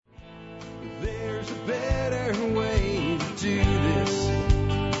a better way to do this.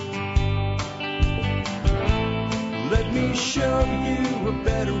 Let me show you a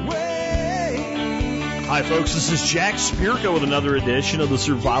better way. Hi, folks. This is Jack Spirko with another edition of the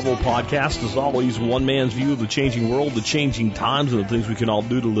Survival Podcast. As always, one man's view of the changing world, the changing times, and the things we can all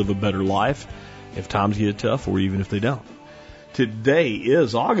do to live a better life if times get tough or even if they don't. Today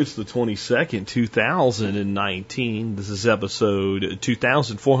is August the 22nd, 2019. This is episode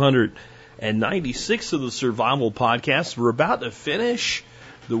 2496 of the Survival Podcast. We're about to finish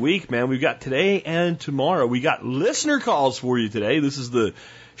the week, man. We've got today and tomorrow. We got listener calls for you today. This is the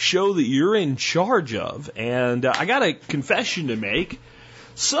show that you're in charge of. And I got a confession to make.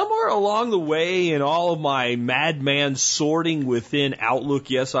 Somewhere along the way in all of my madman sorting within Outlook,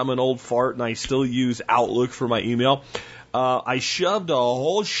 yes, I'm an old fart and I still use Outlook for my email. I shoved a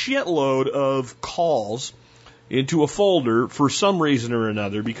whole shitload of calls into a folder for some reason or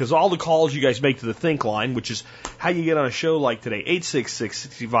another, because all the calls you guys make to the Think line, which is how you get on a show like today,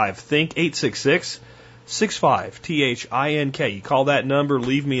 866-65-THINK, 866-65-THINK. You call that number,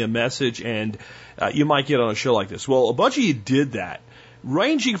 leave me a message, and you might get on a show like this. Well, a bunch of you did that,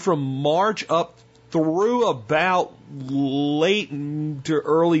 ranging from March up through about late to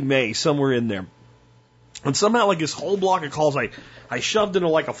early May, somewhere in there. And somehow, like, this whole block of calls, I shoved into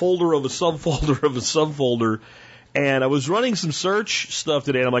like a folder of a subfolder of a subfolder, and I was running some search stuff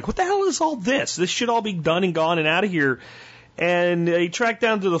today, and I'm like, what the hell is all this? This should all be done and gone and out of here. And I tracked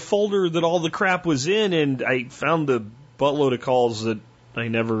down to the folder that all the crap was in, and I found the buttload of calls that I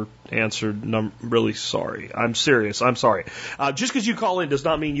never answered. And I'm really sorry. I'm serious. I'm sorry. Just because you call in does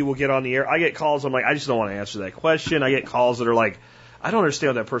not mean you will get on the air. I get calls, I'm like, I just don't want to answer that question. I get calls that are like, I don't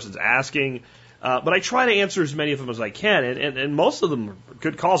understand what that person's asking. But I try to answer as many of them as I can, and most of them are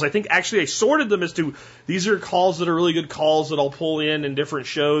good calls. I think actually I sorted them as to these are calls that are really good calls that I'll pull in different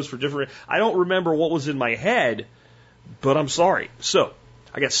shows for different. I don't remember what was in my head, but I'm sorry. So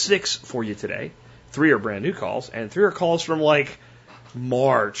I got 6 for you today. 3 are brand new calls, and 3 are calls from like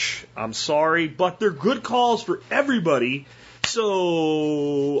March. I'm sorry, but they're good calls for everybody.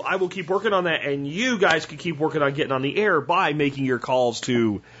 So I will keep working on that, and you guys can keep working on getting on the air by making your calls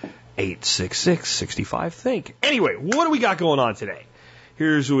to 866-65-THINK. Anyway, what do we got going on today?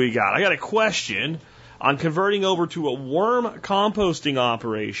 Here's what we got. I got a question on converting over to a worm composting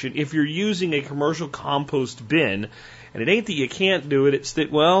operation if you're using a commercial compost bin. And it ain't that you can't do it, it's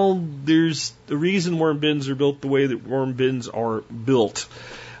that, well, there's the reason worm bins are built the way that worm bins are built.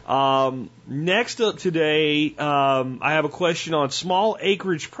 Next up today, I have a question on small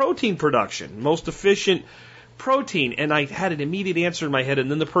acreage protein production, most efficient protein, and I had an immediate answer in my head,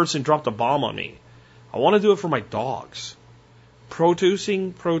 and then the person dropped a bomb on me. I want to do it for my dogs.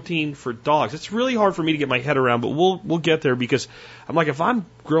 Producing protein for dogs. It's really hard for me to get my head around, but we'll get there, because I'm like, if I'm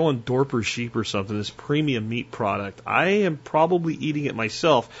growing Dorper sheep or something, this premium meat product, I am probably eating it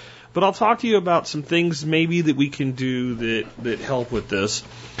myself. But I'll talk to you about some things maybe that we can do that help with this.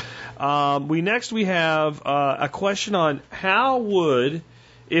 We have a question on how would,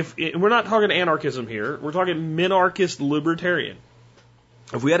 if we're not talking anarchism here, we're talking minarchist libertarian.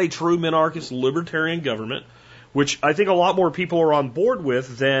 If we had a true minarchist libertarian government, which I think a lot more people are on board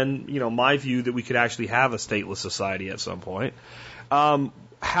with than, my view that we could actually have a stateless society at some point,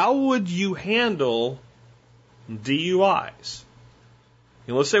 how would you handle DUIs?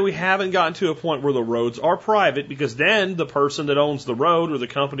 Let's say we haven't gotten to a point where the roads are private, because then the person that owns the road or the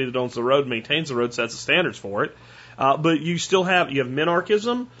company that owns the road, maintains the road, sets the standards for it. But you still have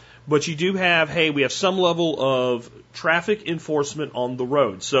minarchism, but you do have, we have some level of traffic enforcement on the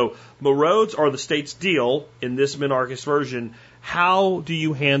road. So the roads are the state's deal in this minarchist version. How do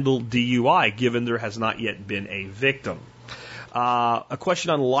you handle DUI, given there has not yet been a victim? A question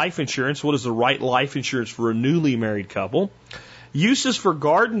on life insurance. What is the right life insurance for a newly married couple? Uses for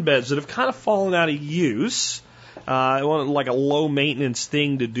garden beds that have kind of fallen out of use. I want like a low maintenance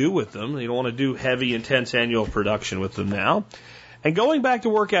thing to do with them. You don't want to do heavy, intense annual production with them now. And going back to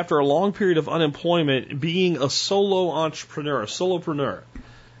work after a long period of unemployment, being a solo entrepreneur, a solopreneur,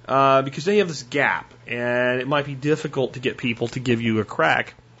 because then you have this gap, and it might be difficult to get people to give you a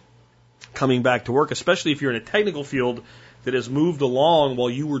crack coming back to work, especially if you're in a technical field that has moved along while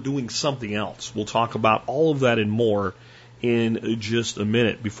you were doing something else. We'll talk about all of that and more in just a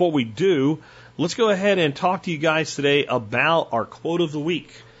minute. Before we do, let's go ahead and talk to you guys today about our quote of the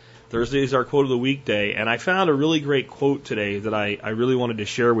week. Thursday is our quote of the week day, and I found a really great quote today that I really wanted to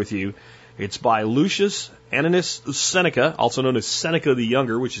share with you. It's by Lucius Annaeus Seneca, also known as Seneca the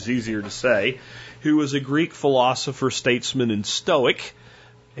Younger, which is easier to say, who was a Greek philosopher, statesman, and Stoic.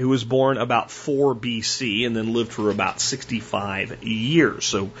 who was born about 4 BC and then lived for about 65 years.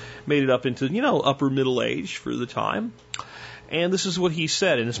 So made it up into, upper middle age for the time. And this is what he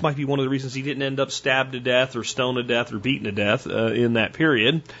said, and this might be one of the reasons he didn't end up stabbed to death or stoned to death or beaten to death in that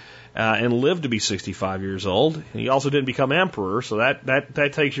period, and lived to be 65 years old. He also didn't become emperor, so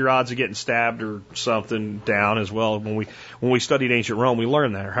that takes your odds of getting stabbed or something down as well. When we studied ancient Rome, we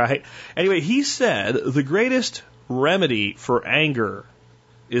learned that, right? Anyway, he said the greatest remedy for anger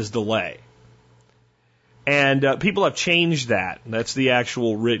is delay. And people have changed that. That's the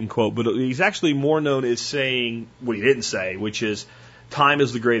actual written quote. But he's actually more known as saying what he didn't say, which is time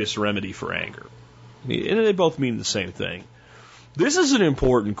is the greatest remedy for anger. And they both mean the same thing. This is an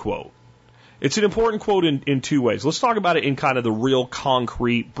important quote. It's an important quote in two ways. Let's talk about it in kind of the real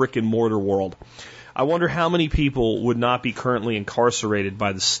concrete brick and mortar world. I wonder how many people would not be currently incarcerated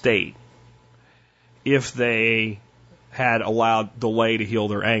by the state if they had allowed delay to heal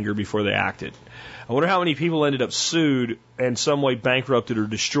their anger before they acted. I wonder how many people ended up sued and some way bankrupted or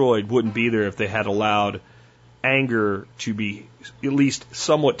destroyed wouldn't be there if they had allowed anger to be at least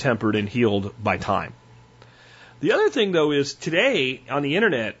somewhat tempered and healed by time. The other thing, though, is today on the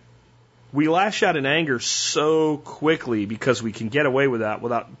internet, we lash out in anger so quickly because we can get away with that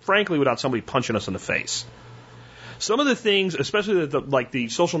without somebody punching us in the face. Some of the things, especially like the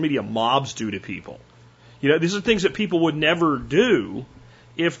social media mobs do to people, these are things that people would never do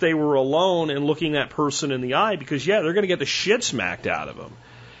if they were alone and looking that person in the eye because, they're going to get the shit smacked out of them.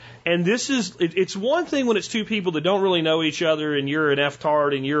 And it's one thing when it's two people that don't really know each other and you're an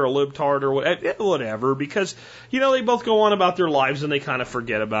F-tard and you're a libtard or whatever because, they both go on about their lives and they kind of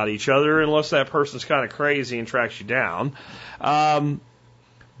forget about each other unless that person's kind of crazy and tracks you down.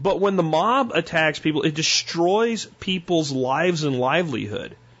 But when the mob attacks people, it destroys people's lives and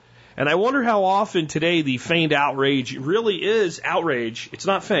livelihood. And I wonder how often today the feigned outrage really is outrage. It's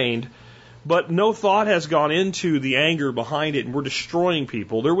not feigned. But no thought has gone into the anger behind it, and we're destroying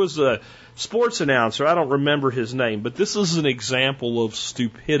people. There was a sports announcer, I don't remember his name, but this is an example of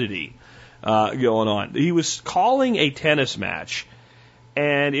stupidity going on. He was calling a tennis match,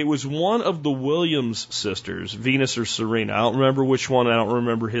 and it was one of the Williams sisters, Venus or Serena. I don't remember which one, I don't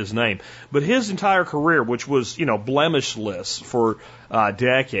remember his name. But his entire career, which was, blemishless for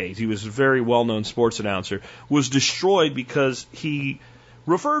decades, he was a very well-known sports announcer, was destroyed because he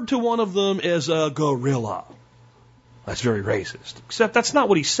referred to one of them as a gorilla. That's very racist. Except that's not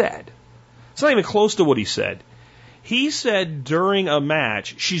what he said. It's not even close to what he said. He said during a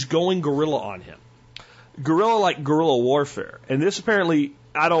match, she's going gorilla on him. Gorilla like guerrilla warfare. And this apparently,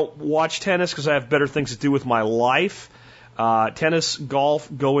 I don't watch tennis because I have better things to do with my life. Tennis, golf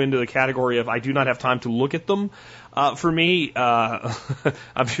go into the category of I do not have time to look at them. For me,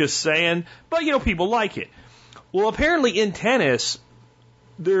 I'm just saying. But, people like it. Well, apparently in tennis,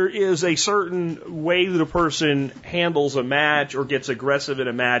 there is a certain way that a person handles a match or gets aggressive in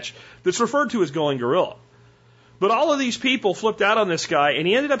a match that's referred to as going gorilla. But all of these people flipped out on this guy, and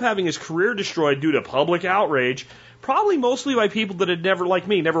he ended up having his career destroyed due to public outrage, probably mostly by people that had never, like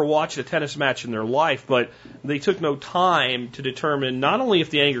me, never watched a tennis match in their life, but they took no time to determine not only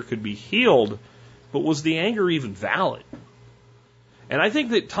if the anger could be healed, but was the anger even valid? And I think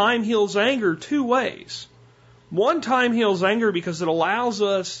that time heals anger two ways. One, time heals anger because it allows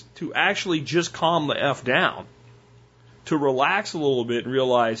us to actually just calm the F down, to relax a little bit and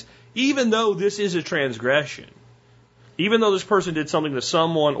realize, even though this is a transgression, even though this person did something to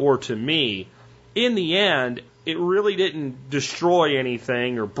someone or to me, in the end, it really didn't destroy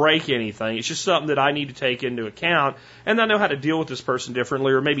anything or break anything. It's just something that I need to take into account, and I know how to deal with this person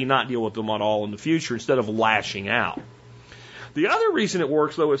differently or maybe not deal with them at all in the future instead of lashing out. The other reason it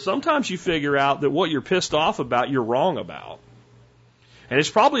works, though, is sometimes you figure out that what you're pissed off about, you're wrong about. And it's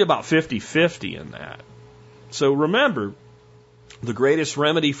probably about 50-50 in that. So remember, the greatest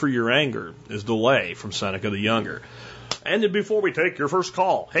remedy for your anger is delay, from Seneca the Younger. And then before we take your first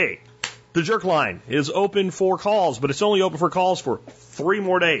call, hey, the jerk line is open for calls, but it's only open for calls for 3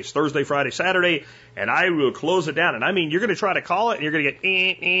 more days, Thursday, Friday, Saturday, and I will close it down. And I mean, you're going to try to call it, and you're going to get,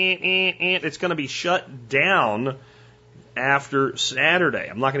 it's going to be shut down after Saturday.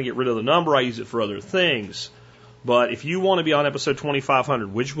 I'm not going to get rid of the number. I use it for other things. But if you want to be on episode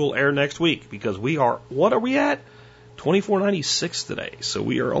 2500, which will air next week, because we are, what are we at? 2496 today. So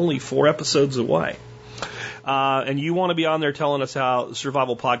we are only 4 episodes away. And you want to be on there telling us how the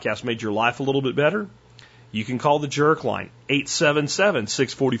Survival Podcast made your life a little bit better, you can call the jerk line,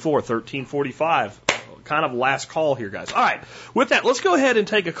 877-644-1345. Kind of last call here, guys. All right. With that, let's go ahead and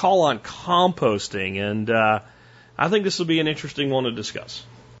take a call on composting. And I think this will be an interesting one to discuss.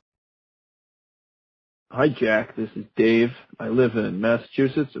 Hi, Jack. This is Dave. I live in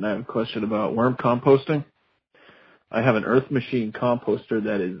Massachusetts, and I have a question about worm composting. I have an Earth Machine composter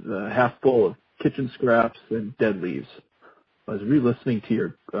that is half full of kitchen scraps and dead leaves. I was re-listening to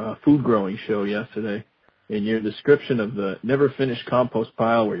your food growing show yesterday, and your description of the never-finished compost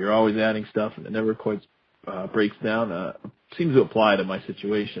pile where you're always adding stuff and it never quite breaks down seems to apply to my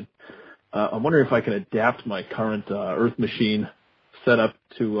situation. I'm wondering if I can adapt my current Earth Machine setup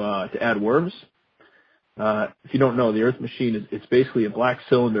to add worms. If you don't know, the Earth Machine it's basically a black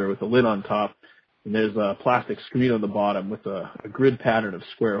cylinder with a lid on top, and there's a plastic screen on the bottom with a grid pattern of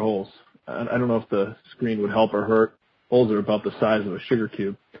square holes. I don't know if the screen would help or hurt. Holes are about the size of a sugar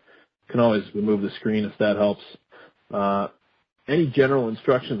cube. You can always remove the screen if that helps. Any general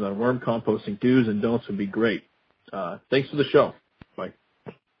instructions on worm composting do's and don'ts would be great. Thanks for the show. Bye.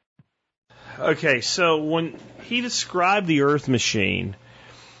 Okay, so when he described the Earth Machine,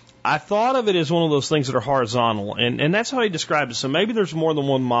 I thought of it as one of those things that are horizontal, and that's how he described it. So maybe there's more than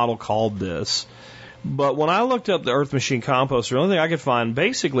one model called this. But when I looked up the Earth Machine composter, the only thing I could find,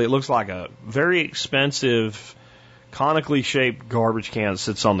 basically it looks like a very expensive, conically shaped garbage can that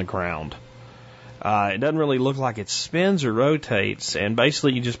sits on the ground. It doesn't really look like it spins or rotates, and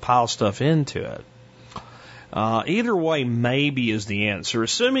basically you just pile stuff into it. Either way, maybe is the answer.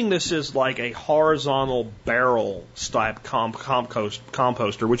 Assuming this is like a horizontal barrel type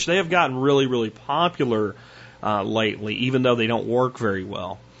composter, which they have gotten really, really popular lately, even though they don't work very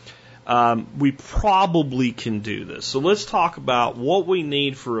well. We probably can do this. So let's talk about what we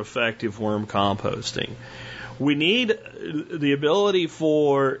need for effective worm composting. We need the ability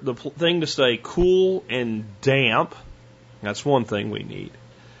for the thing to stay cool and damp. That's one thing we need.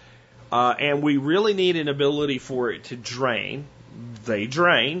 And we really need an ability for it to drain. They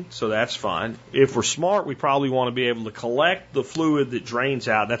drain, so that's fine. If we're smart, we probably want to be able to collect the fluid that drains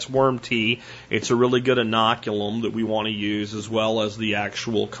out. That's worm tea. It's a really good inoculum that we want to use, as well as the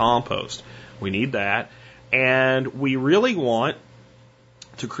actual compost. We need that. And we really want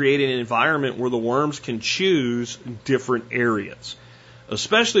to create an environment where the worms can choose different areas,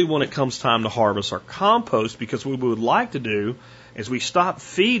 especially when it comes time to harvest our compost, because what we would like to do is we stop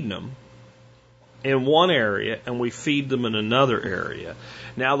feeding them in one area and we feed them in another area.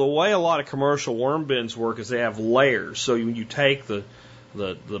 Now, the way a lot of commercial worm bins work is they have layers. So you take the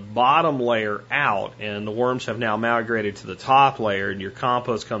bottom layer out, and the worms have now migrated to the top layer, and your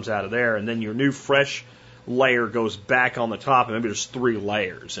compost comes out of there, and then your new fresh layer goes back on the top, and maybe there's 3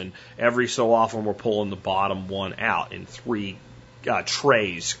 layers, and every so often we're pulling the bottom one out in 3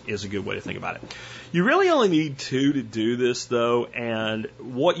 trays is a good way to think about it. You really only need 2 to do this, though, and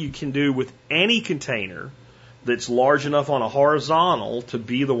what you can do with any container that's large enough on a horizontal to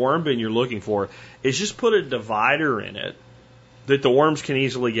be the worm bin you're looking for is just put a divider in it that the worms can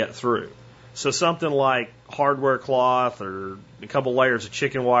easily get through. So something like hardware cloth or a couple layers of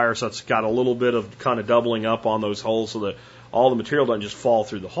chicken wire, so it's got a little bit of kind of doubling up on those holes so that all the material doesn't just fall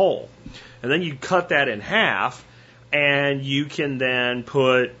through the hole. And then you cut that in half, and you can then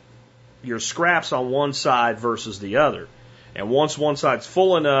put your scraps on one side versus the other. And once one side's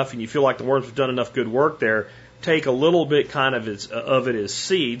full enough and you feel like the worms have done enough good work there, take a little bit kind of it as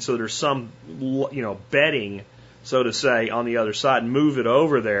seed, so there's some bedding, so to say, on the other side, and move it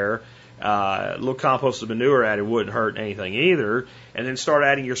over there. A little composted manure added wouldn't hurt anything either, and then start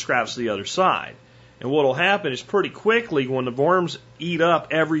adding your scraps to the other side. And what will happen is pretty quickly, when the worms eat up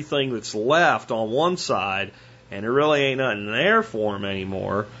everything that's left on one side, and there really ain't nothing there for them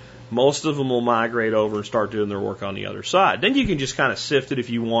anymore, most of them will migrate over and start doing their work on the other side. Then you can just kind of sift it if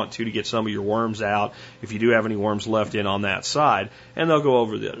you want to get some of your worms out, if you do have any worms left in on that side, and they'll go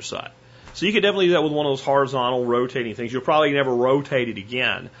over to the other side. So you could definitely do that with one of those horizontal rotating things. You'll probably never rotate it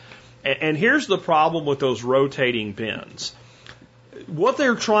again. And here's the problem with those rotating bins. What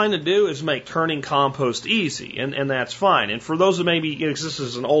they're trying to do is make turning compost easy, and that's fine. And for those that maybe, this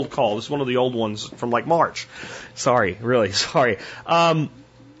is an old call. This is one of the old ones from like March. Sorry, really sorry. When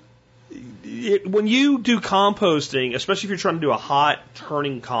you do composting, especially if you're trying to do a hot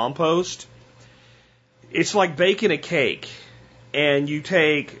turning compost, it's like baking a cake, and you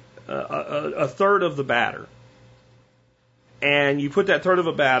take a third of the batter, and you put that third of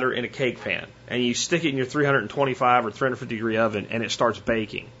a batter in a cake pan, and you stick it in your 325 or 350 degree oven, and it starts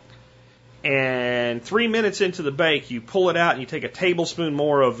baking. And 3 minutes into the bake, you pull it out, and you take a tablespoon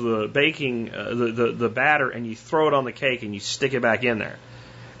more of the baking, the batter, and you throw it on the cake, and you stick it back in there.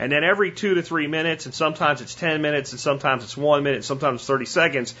 And then every 2 to 3 minutes, and sometimes it's 10 minutes, and sometimes it's 1 minute, sometimes 30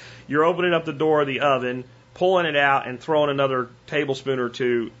 seconds, you're opening up the door of the oven, pulling it out, and throwing another tablespoon or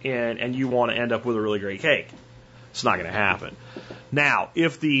 2 in, and you want to end up with a really great cake. It's not going to happen. Now,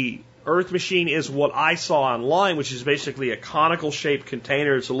 if the Earth Machine is what I saw online, which is basically a conical shaped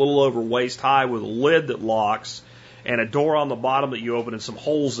container. It's a little over waist high with a lid that locks and a door on the bottom that you open and some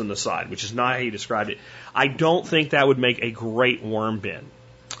holes in the side, which is not how you described it. I don't think that would make a great worm bin.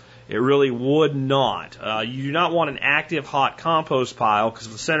 It really would not. You do not want an active hot compost pile, because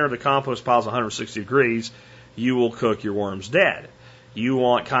if the center of the compost pile is 160 degrees, you will cook your worms dead. You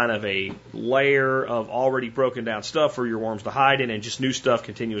want kind of a layer of already broken down stuff for your worms to hide in, and just new stuff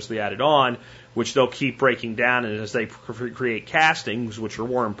continuously added on, which they'll keep breaking down. And as they create castings, which are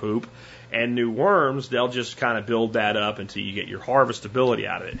worm poop, and new worms, they'll just kind of build that up until you get your harvestability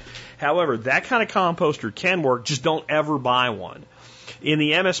out of it. However, that kind of composter can work. Just don't ever buy one. In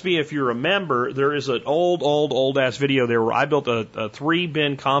the MSB, if you remember, there is an old ass video there where I built a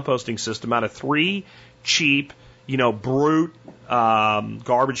 3-bin composting system out of 3 cheap, brute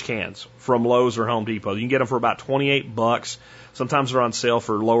garbage cans from Lowe's or Home Depot. You can get them for about $28. Sometimes they're on sale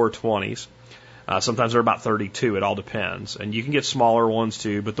for lower 20s. Sometimes they're about 32. It all depends. And you can get smaller ones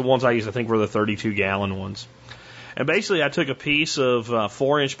too, but the ones I used, I think, were the 32-gallon ones. And basically, I took a piece of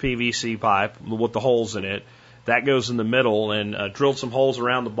 4-inch PVC pipe with the holes in it. That goes in the middle, and drilled some holes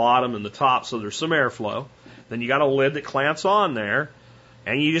around the bottom and the top so there's some airflow. Then you got a lid that clamps on there,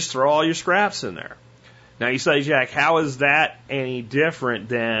 and you just throw all your scraps in there. Now you say, Jack, how is that any different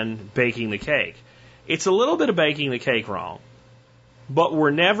than baking the cake? It's a little bit of baking the cake wrong, but we're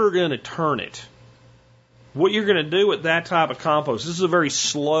never going to turn it. What you're going to do with that type of compost, this is a very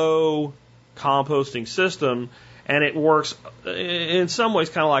slow composting system, and it works in some ways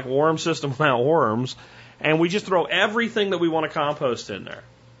kind of like a worm system without worms. And we just throw everything that we want to compost in there.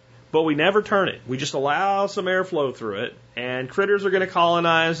 But we never turn it. We just allow some airflow through it, and critters are going to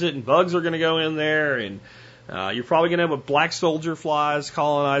colonize it, and bugs are going to go in there, and you're probably going to have a black soldier flies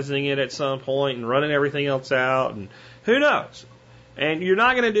colonizing it at some point and running everything else out, and who knows? And you're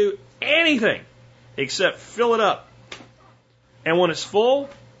not going to do anything except fill it up. And when it's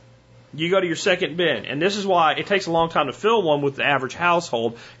full, you go to your second bin. And this is why it takes a long time to fill one with the average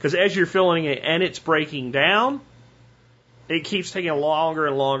household, because as you're filling it and it's breaking down, it keeps taking longer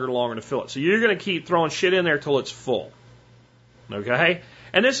and longer and longer to fill it. So you're going to keep throwing shit in there till it's full. Okay?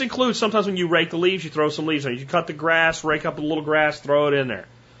 And this includes sometimes when you rake the leaves, you throw some leaves in. You cut the grass, rake up a little grass, throw it in there.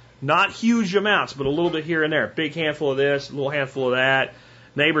 Not huge amounts, but a little bit here and there. Big handful of this, a little handful of that.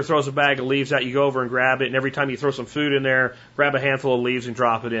 Neighbor throws a bag of leaves out, you go over and grab it, and every time you throw some food in there, grab a handful of leaves and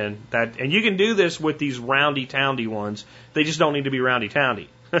drop it in. And you can do this with these roundy-toundy ones. They just don't need to be roundy-toundy.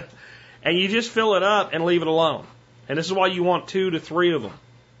 And you just fill it up and leave it alone. And this is why you want 2 to 3 of them.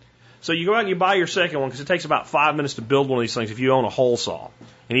 So you go out and you buy your second one, because it takes about 5 minutes to build one of these things if you own a hole saw.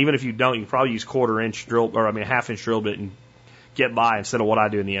 And even if you don't, you can probably use half-inch drill bit and get by instead of what I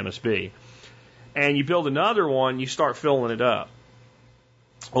do in the MSB. And you build another one, you start filling it up.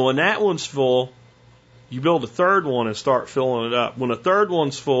 Well, when that one's full, you build a third one and start filling it up. When the third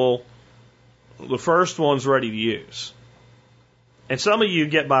one's full, the first one's ready to use. And some of you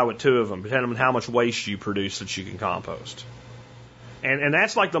get by with 2 of them, depending on how much waste you produce that you can compost. And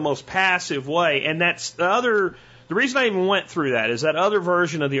that's like the most passive way. And that's the reason I even went through that is that other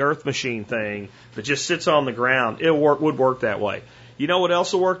version of the Earth Machine thing that just sits on the ground, would work that way. You know what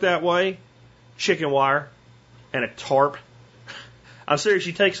else will work that way? Chicken wire and a tarp. I'm serious,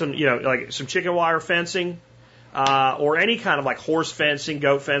 you take some, like some chicken wire fencing, or any kind of like horse fencing,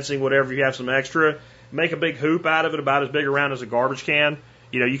 goat fencing, whatever, you have some extra, make a big hoop out of it about as big around as a garbage can.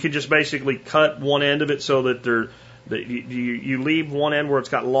 You can just basically cut one end of it so that you leave one end where it's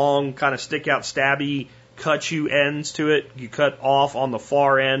got long, kind of stick out, stabby, cut you ends to it. You cut off on the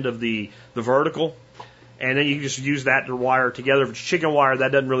far end of the vertical, and then you can just use that to wire together. If it's chicken wire,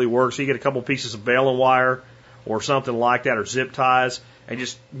 that doesn't really work, so you get a couple pieces of baling wire or something like that, or zip ties, and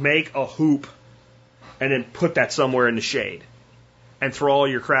just make a hoop and then put that somewhere in the shade and throw all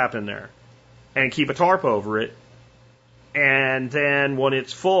your crap in there and keep a tarp over it. And then when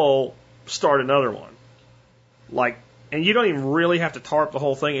it's full, start another one. And you don't even really have to tarp the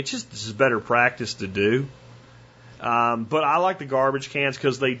whole thing. It's just, this is better practice to do. But I like the garbage cans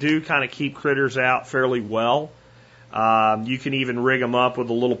because they do kind of keep critters out fairly well. You can even rig them up with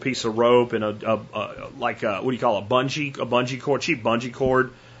a little piece of rope and a bungee cord, cheap bungee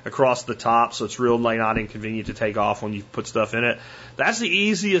cord across the top, so it's real not inconvenient to take off when you put stuff in it. That's the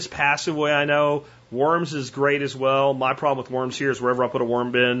easiest passive way I know. Worms is great as well. My problem with worms here is wherever I put a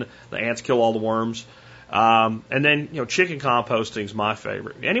worm bin, the ants kill all the worms. And then, chicken composting is my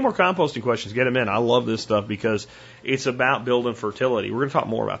favorite. Any more composting questions, get them in. I love this stuff because it's about building fertility. We're going to talk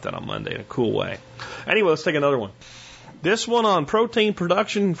more about that on Monday in a cool way. Anyway, let's take another one. This one on protein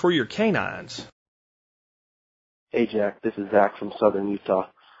production for your canines. Hey, Jack. This is Zach from Southern Utah.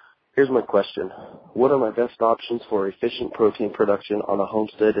 Here's my question. What are my best options for efficient protein production on a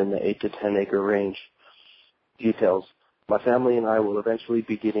homestead in the 8 to 10 acre range? Details. My family and I will eventually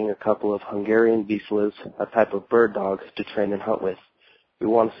be getting a couple of Hungarian Vizslas, a type of bird dog, to train and hunt with. We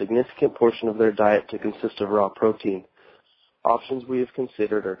want a significant portion of their diet to consist of raw protein. Options we have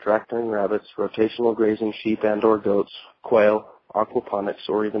considered are tractoring rabbits, rotational grazing sheep and or goats, quail, aquaponics,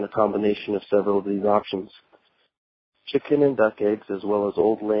 or even a combination of several of these options. Chicken and duck eggs, as well as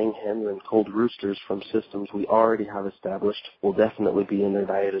old laying hens and cold roosters from systems we already have established, will definitely be in their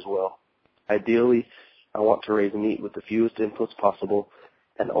diet as well. Ideally, I want to raise meat with the fewest inputs possible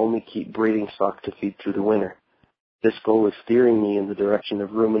and only keep breeding stock to feed through the winter. This goal is steering me in the direction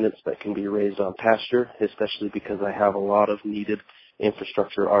of ruminants that can be raised on pasture, especially because I have a lot of needed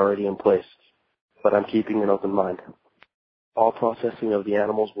infrastructure already in place. But I'm keeping an open mind. All processing of the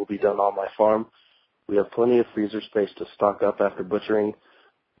animals will be done on my farm. We have plenty of freezer space to stock up after butchering.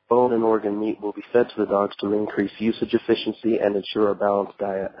 Bone and organ meat will be fed to the dogs to increase usage efficiency and ensure a balanced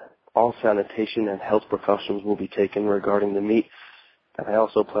diet. All sanitation and health precautions will be taken regarding the meat, and I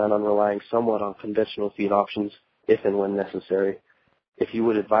also plan on relying somewhat on conventional feed options if and when necessary. If you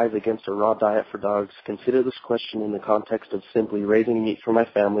would advise against a raw diet for dogs, consider this question in the context of simply raising meat for my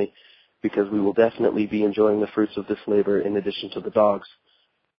family, because we will definitely be enjoying the fruits of this labor in addition to the dogs.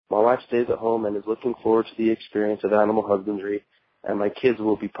 My wife stays at home and is looking forward to the experience of animal husbandry, and my kids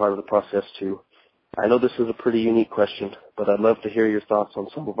will be part of the process too. I know this is a pretty unique question, but I'd love to hear your thoughts on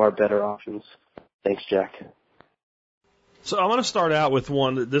some of our better options. Thanks, Jack. So I'm going to start out with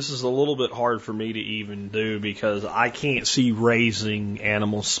one that this is a little bit hard for me to even do because I can't see raising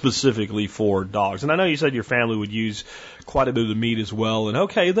animals specifically for dogs. And I know you said your family would use quite a bit of the meat as well. And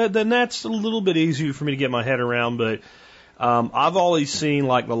okay, then that's a little bit easier for me to get my head around. But I've always seen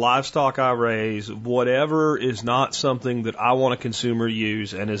like the livestock I raise, whatever is not something that I want a consumer to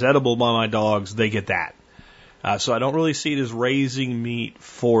use and is edible by my dogs, they get that. So I don't really see it as raising meat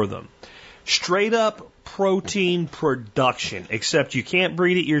for them. Straight up protein production, except you can't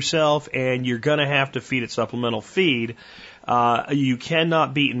breed it yourself and you're going to have to feed it supplemental feed. You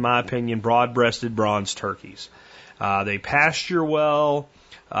cannot beat, in my opinion, broad-breasted bronze turkeys. They pasture well.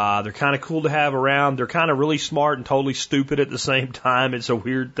 They're kind of cool to have around. They're kind of really smart and totally stupid at the same time. It's a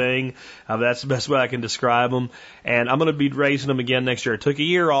weird thing. That's the best way I can describe them. And I'm going to be raising them again next year. I took a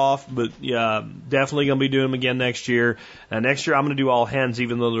year off, but definitely going to be doing them again next year. And next year I'm going to do all hens,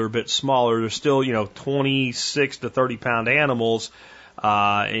 even though they're a bit smaller. They're still, 26 to 30 pound animals.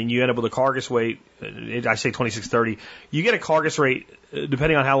 And you end up with a carcass weight, I say 26, 30. You get a carcass rate,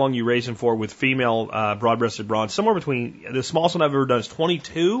 depending on how long you raise them for, with female broad-breasted bronze, somewhere between, the smallest one I've ever done is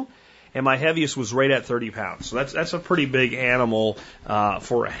 22, and my heaviest was right at 30 pounds. So that's a pretty big animal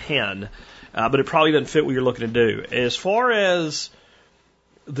for a hen, but it probably doesn't fit what you're looking to do. As far as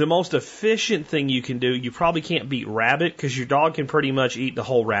the most efficient thing you can do, you probably can't beat rabbit, because your dog can pretty much eat the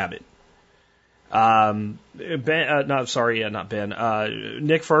whole rabbit. Nick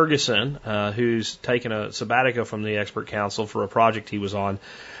Ferguson, who's taken a sabbatical from the expert council for a project he was on,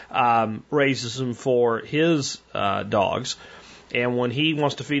 raises them for his dogs. And when he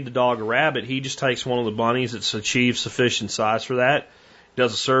wants to feed the dog a rabbit, he just takes one of the bunnies that's achieved sufficient size for that,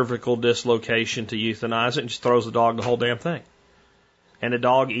 does a cervical dislocation to euthanize it, and just throws the dog the whole damn thing. And the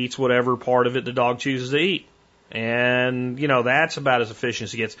dog eats whatever part of it the dog chooses to eat. And, that's about as efficient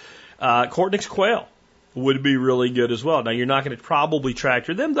as it gets. Cortnix quail would be really good as well. Now, you're not going to probably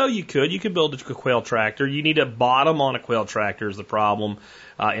tractor them, though you could. You could build a quail tractor. You need a bottom on a quail tractor is the problem,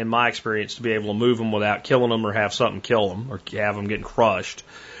 in my experience, to be able to move them without killing them or have something kill them or have them getting crushed.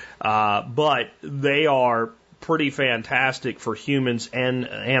 But they are pretty fantastic for humans and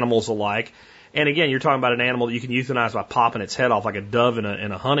animals alike. And again, you're talking about an animal that you can euthanize by popping its head off like a dove in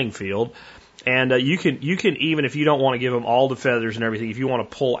a hunting field. And you can even, if you don't want to give them all the feathers and everything, if you want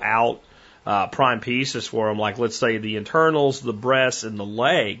to pull out prime pieces for them, like let's say the internals, the breasts, and the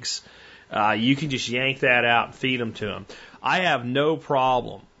legs, you can just yank that out and feed them to them. I have no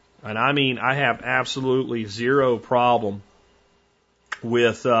problem, and I mean I have absolutely zero problem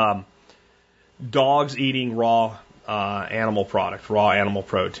with dogs eating raw animal product, raw animal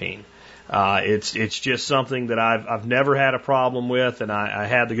protein. It's just something that I've never had a problem with, and I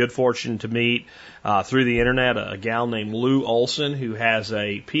had the good fortune to meet through the internet a gal named Lou Olson who has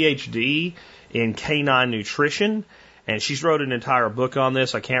a PhD in canine nutrition, and she's wrote an entire book on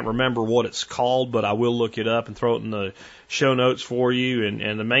this. I can't remember what it's called, but I will look it up and throw it in the show notes for you.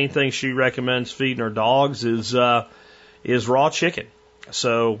 And the main thing she recommends feeding her dogs is raw chicken.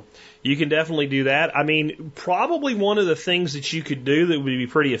 So you can definitely do that. I mean, probably one of the things that you could do that would be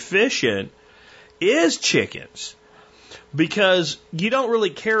pretty efficient is chickens. because you don't really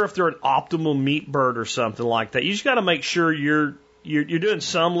care if they're an optimal meat bird or something like that. You just got to make sure you're doing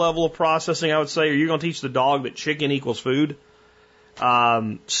some level of processing, I would say, or you're going to teach the dog that chicken equals food.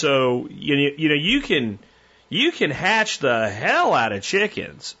 So you can hatch the hell out of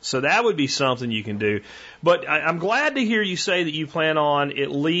chickens. So that would be something you can do. But I'm glad to hear you say that you plan on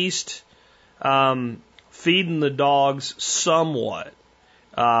at least feeding the dogs somewhat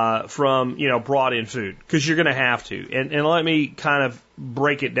from brought in food, because you're going to have to. And let me kind of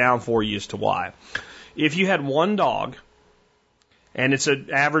break it down for you as to why. If you had one dog, and it's an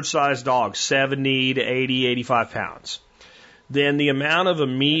average sized dog, 70 to 80, 85 pounds, then the amount of a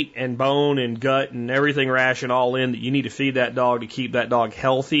meat and bone and gut and everything ration all in that you need to feed that dog to keep that dog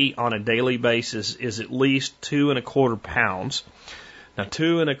healthy on a daily basis is at least 2.25 pounds. Now,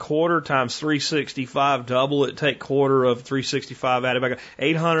 2.25 times 365, double it, take quarter of 365, add it back,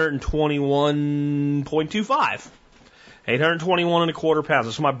 821.25. 821.25 pounds.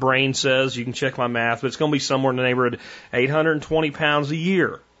 That's what my brain says. You can check my math, but it's going to be somewhere in the neighborhood 820 pounds a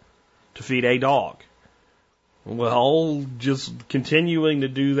year to feed a dog. Well, just continuing to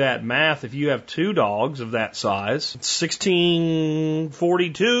do that math, if you have 2 dogs of that size, it's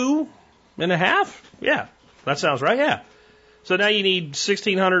 1642 and a half. Yeah, that sounds right. Yeah. So now you need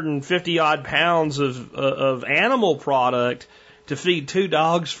 1,650 odd pounds of animal product to feed 2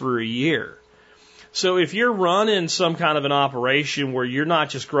 dogs for a year. So if you're running some kind of an operation where you're not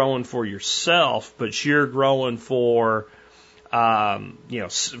just growing for yourself, but you're growing for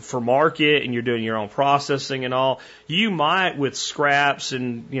for market, and you're doing your own processing and all, you might, with scraps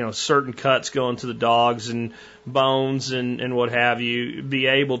and, certain cuts going to the dogs and bones and what have you, be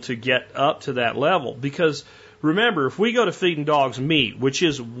able to get up to that level. Because remember, if we go to feeding dogs meat, which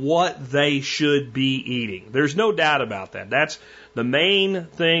is what they should be eating, there's no doubt about that. That's the main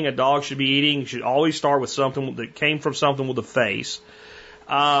thing a dog should be eating. You should always start with something that came from something with a face.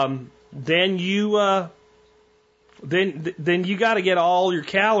 Then you got to get all your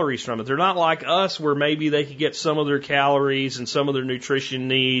calories from it. They're not like us, where maybe they could get some of their calories and some of their nutrition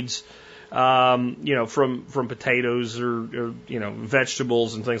needs, from potatoes or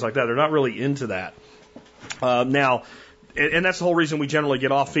vegetables and things like that. They're not really into that. Now, and that's the whole reason we generally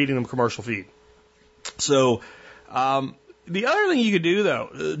get off feeding them commercial feed. So, the other thing you could do,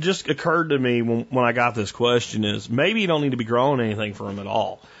 though, just occurred to me when I got this question, is maybe you don't need to be growing anything for them at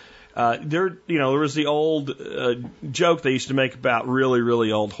all. There was the old joke they used to make about really,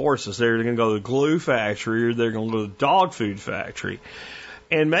 really old horses. They're going to go to the glue factory, or they're going to go to the dog food factory.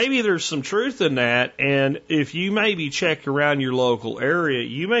 And maybe there's some truth in that. And if you maybe check around your local area,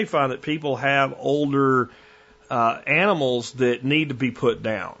 you may find that people have older animals that need to be put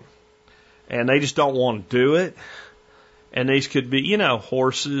down, and they just don't want to do it. And these could be,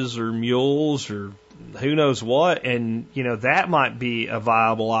 horses or mules or who knows what. And, that might be a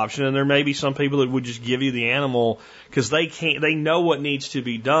viable option. And there may be some people that would just give you the animal because they know what needs to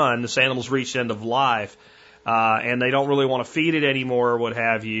be done. This animal's reached end of life, and they don't really want to feed it anymore or what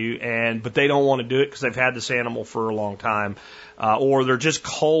have you. But they don't want to do it because they've had this animal for a long time. Or they're just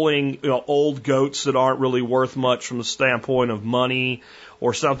culling, old goats that aren't really worth much from the standpoint of money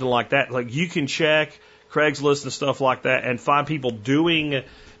or something like that. Like, you can check Craigslist and stuff like that and find people doing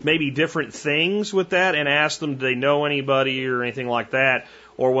maybe different things with that, and ask them, do they know anybody or anything like that?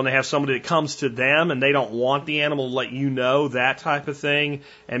 Or when they have somebody that comes to them and they don't want the animal, to let you know, that type of thing.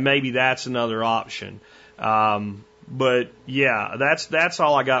 And maybe that's another option. But yeah, that's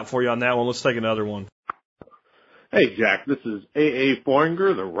all I got for you on that one. Let's take another one. Hey, Jack, this is A.A.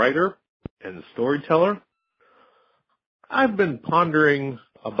 Foinger, the writer and the storyteller. I've been pondering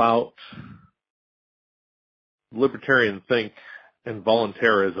about libertarian think and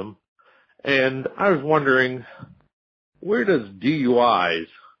voluntarism, and I was wondering, where does DUIs,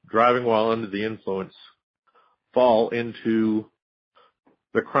 driving while under the influence, fall into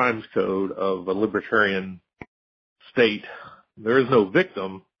the crimes code of a libertarian state? There is no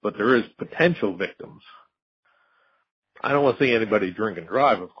victim, but there is potential victims. I don't want to see anybody drink and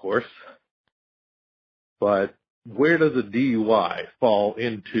drive, of course, but where does a DUI fall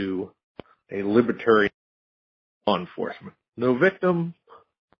into a libertarian law enforcement? No victim,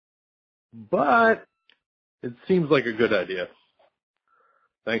 but it seems like a good idea.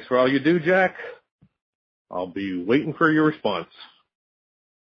 Thanks for all you do, Jack. I'll be waiting for your response.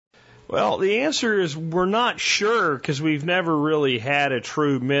 Well, the answer is we're not sure, because we've never really had a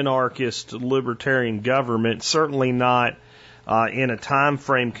true minarchist libertarian government, certainly not in a time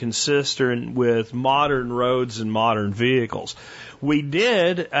frame consistent with modern roads and modern vehicles. We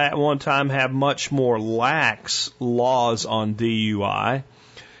did at one time have much more lax laws on DUI,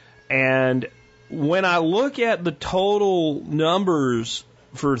 and when I look at the total numbers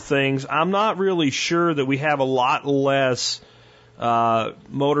for things, I'm not really sure that we have a lot less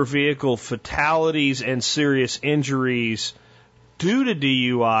motor vehicle fatalities and serious injuries due to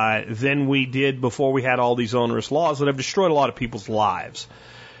DUI than we did before we had all these onerous laws that have destroyed a lot of people's lives.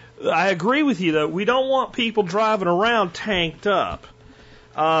 I agree with you, though. We don't want people driving around tanked up.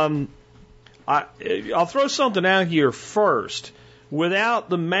 I'll throw something out here first. Without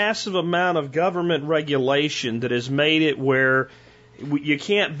the massive amount of government regulation that has made it where you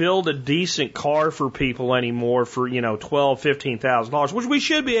can't build a decent car for people anymore for, $12,000, $15,000, which we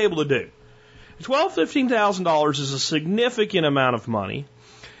should be able to do. $12,000, $15,000 is a significant amount of money,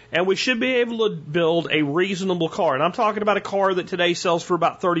 and we should be able to build a reasonable car. And I'm talking about a car that today sells for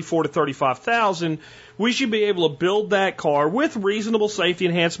about $34,000 to $35,000. We should be able to build that car with reasonable safety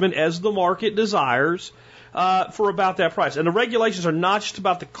enhancement as the market desires for about that price. And the regulations are not just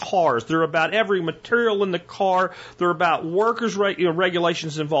about the cars. They're about every material in the car. They're about workers,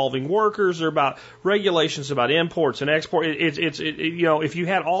 regulations involving workers. They're about regulations about imports and exports. If you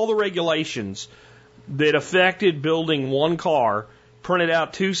had all the regulations that affected building one car printed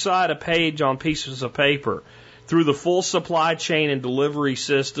out two-sided page on pieces of paper through the full supply chain and delivery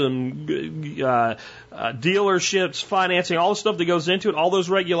system, dealerships, financing, all the stuff that goes into it, all those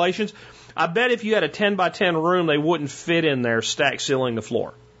regulations, I bet if you had a 10 by 10 room, they wouldn't fit in there stack ceiling the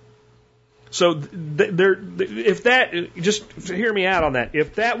floor. So if that, just hear me out on that.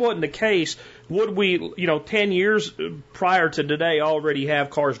 If that wasn't the case, would we, 10 years prior to today already have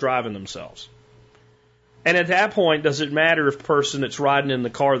cars driving themselves? And at that point, does it matter if the person that's riding in the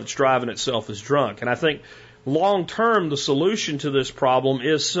car that's driving itself is drunk? And I think long term, the solution to this problem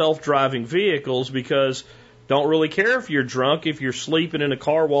is self-driving vehicles, because don't really care if you're drunk, if you're sleeping in a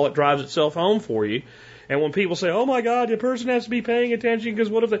car while it drives itself home for you. And when people say, oh my God, the person has to be paying attention because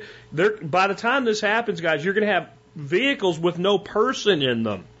what if by the time this happens, guys, you're going to have vehicles with no person in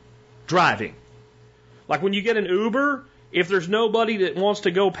them driving. Like when you get an Uber, if there's nobody that wants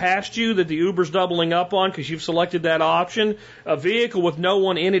to go past you that the Uber's doubling up on because you've selected that option, a vehicle with no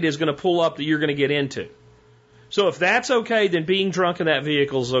one in it is going to pull up that you're going to get into. So if that's okay, then being drunk in that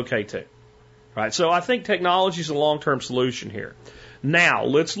vehicle is okay too. Right? So I think technology is a long-term solution here. Now,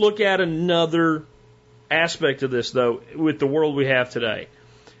 let's look at another aspect of this, though, with the world we have today.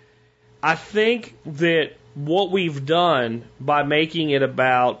 I think that what we've done by making it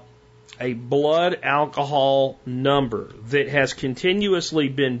about a blood alcohol number that has continuously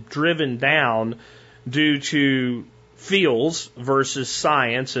been driven down due to feels versus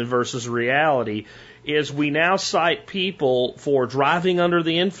science and versus reality is we now cite people for driving under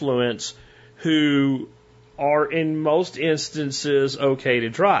the influence who are in most instances okay to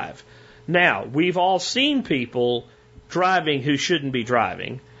drive. Now, we've all seen people driving who shouldn't be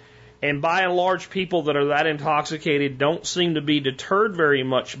driving, and by and large people that are that intoxicated don't seem to be deterred very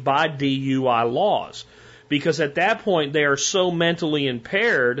much by DUI laws, because at that point they are so mentally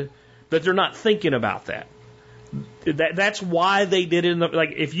impaired that they're not thinking about that. That's why they did it.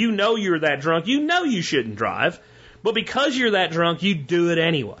 Like, if you know you're that drunk, you know you shouldn't drive, but because you're that drunk, you do it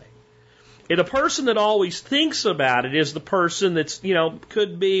anyway. And the person that always thinks about it is the person that's,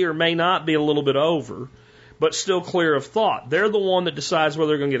 could be or may not be a little bit over, but still clear of thought. They're the one that decides whether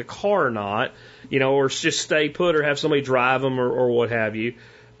they're going to get a car or not, or just stay put or have somebody drive them or what have you.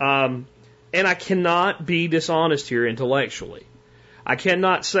 And I cannot be dishonest here intellectually. I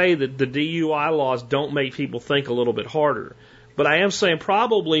cannot say that the DUI laws don't make people think a little bit harder. But I am saying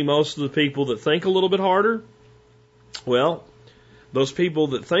probably most of the people that think a little bit harder, well, those people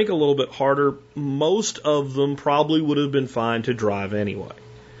that think a little bit harder, most of them probably would have been fine to drive anyway.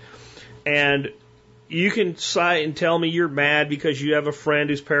 And you can cite and tell me you're mad because you have a friend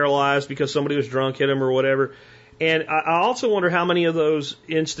who's paralyzed because somebody was drunk, hit him or whatever. And I also wonder how many of those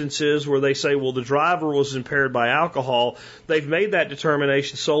instances where they say, well, the driver was impaired by alcohol, they've made that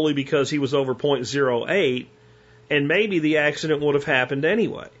determination solely because he was over 0.08, and maybe the accident would have happened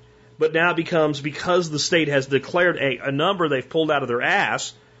anyway. But now it becomes, because the state has declared a number they've pulled out of their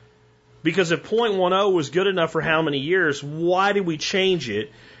ass, because if 0.10 was good enough for how many years, why did we change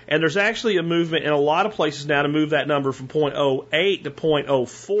it? And there's actually a movement in a lot of places now to move that number from 0.08 to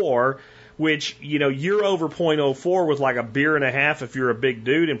 0.04, which, you're over 0.04 with like a beer and a half if you're a big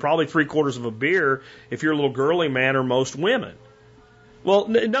dude, and probably 3/4 of a beer if you're a little girly man or most women. Well,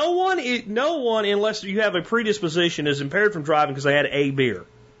 no one, unless you have a predisposition, is impaired from driving because they had a beer.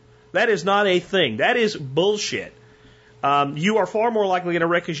 That is not a thing. That is bullshit. You are far more likely to get a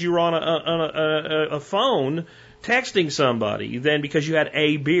wreck because you were on a phone texting somebody than because you had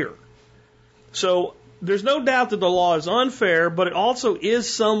a beer. So there's no doubt that the law is unfair, but it also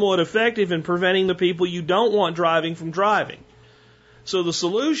is somewhat effective in preventing the people you don't want driving from driving. So the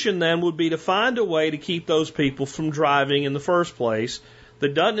solution then would be to find a way to keep those people from driving in the first place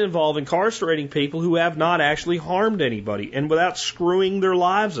that doesn't involve incarcerating people who have not actually harmed anybody and without screwing their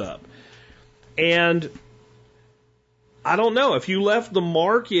lives up. And I don't know, if you left the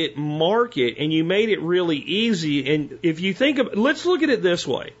market and you made it really easy, and if you think of, let's look at it this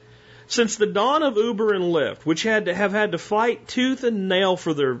way. Since the dawn of Uber and Lyft, which have had to fight tooth and nail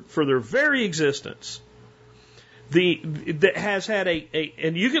for their very existence, that has had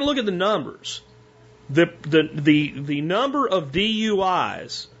and you can look at the numbers, the number of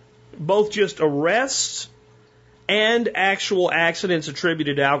DUIs, both just arrests and actual accidents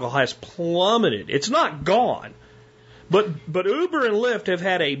attributed to alcohol, has plummeted. It's not gone, but Uber and Lyft have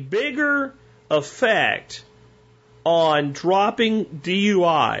had a bigger effect on dropping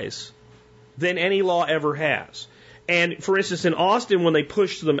DUIs than any law ever has. And for instance, in Austin, when they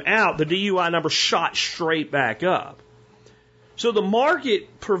pushed them out, the DUI number shot straight back up. So the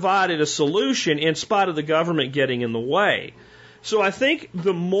market provided a solution in spite of the government getting in the way. So I think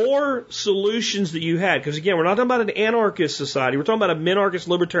the more solutions that you had, because again, we're not talking about an anarchist society, we're talking about a minarchist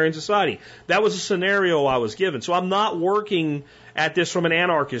libertarian society. That was a scenario I was given. So I'm not working at this from an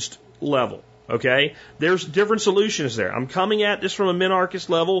anarchist level. Okay? There's different solutions there. I'm coming at this from a minarchist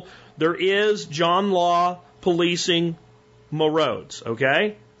level. There is John Law policing my roads.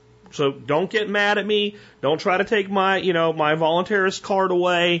 Okay? So don't get mad at me. Don't try to take my voluntarist card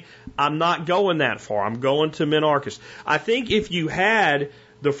away. I'm not going that far. I'm going to minarchist. I think if you had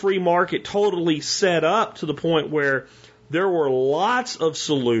the free market totally set up to the point where there were lots of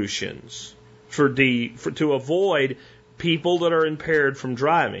solutions to avoid people that are impaired from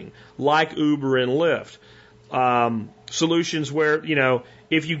driving, like Uber and Lyft. Solutions where,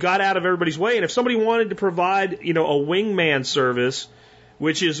 if you got out of everybody's way, and if somebody wanted to provide, a wingman service,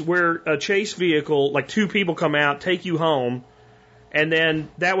 which is where a chase vehicle, like two people come out, take you home, and then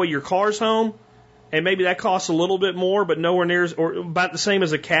that way your car's home, and maybe that costs a little bit more, but nowhere near, or about the same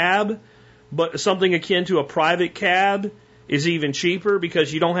as a cab, but something akin to a private cab is even cheaper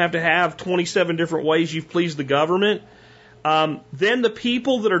because you don't have to have 27 different ways you've pleased the government. Then the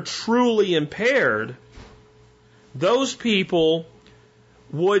people that are truly impaired, those people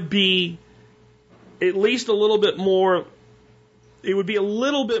would be at least a little bit more, it would be a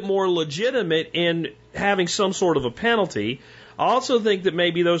little bit more legitimate in having some sort of a penalty. I also think that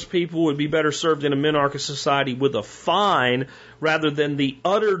maybe those people would be better served in a minarchist society with a fine rather than the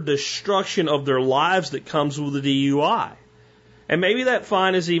utter destruction of their lives that comes with a DUI. And maybe that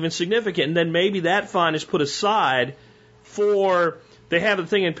fine is even significant, and then maybe that fine is put aside for, they had a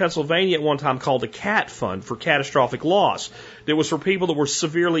thing in Pennsylvania at one time called a CAT fund for catastrophic loss. That was for people that were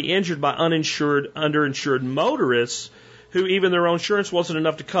severely injured by uninsured, underinsured motorists who even their own insurance wasn't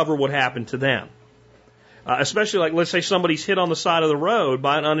enough to cover what happened to them. Especially like, let's say somebody's hit on the side of the road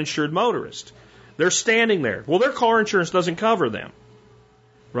by an uninsured motorist. They're standing there. Well, their car insurance doesn't cover them.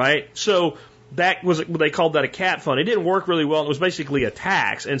 Right? So that was, they called that a CAT fund. It didn't work really well. It was basically a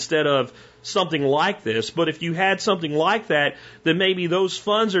tax instead of something like this. But if you had something like that, then maybe those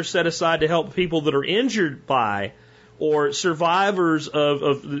funds are set aside to help people that are injured by or survivors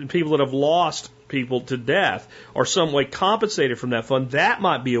of people that have lost people to death or some way compensated from that fund. That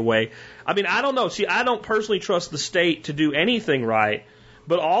might be a way. I mean, I don't know. See, I don't personally trust the state to do anything right,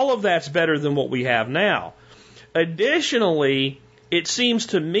 but all of that's better than what we have now. Additionally, it seems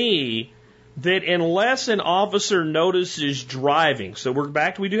to me that unless an officer notices driving, so we're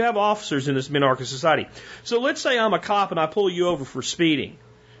back to, we do have officers in this minarchist society. So let's say I'm a cop and I pull you over for speeding,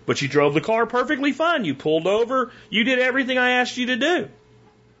 but you drove the car perfectly fine. You pulled over. You did everything I asked you to do.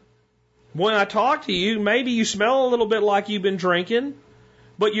 When I talk to you, maybe you smell a little bit like you've been drinking,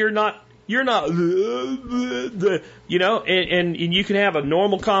 but you're not, and you can have a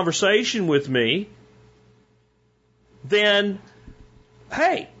normal conversation with me. Then,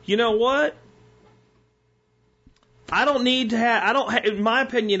 hey, you know what? I don't need to have, in my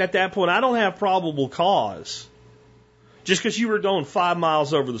opinion at that point, I don't have probable cause. Just because you were going 5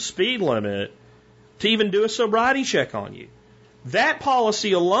 miles over the speed limit to even do a sobriety check on you. That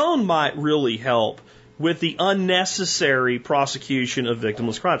policy alone might really help with the unnecessary prosecution of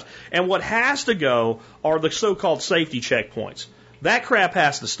victimless crimes. And what has to go are the so-called safety checkpoints. That crap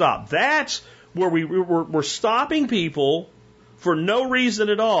has to stop. That's where we're stopping people for no reason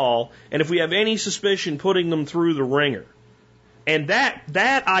at all, and if we have any suspicion, putting them through the ringer. And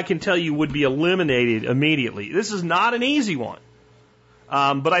that I can tell you would be eliminated immediately. This is not an easy one.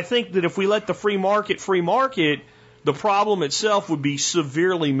 But I think that if we let the free market, the problem itself would be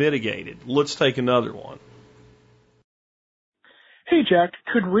severely mitigated. Let's take another one. Hey, Jack,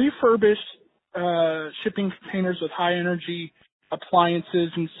 could refurbished shipping containers with high energy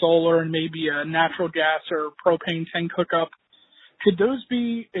appliances and solar and maybe a natural gas or propane tank hookup, could those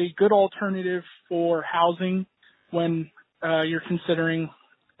be a good alternative for housing when you're considering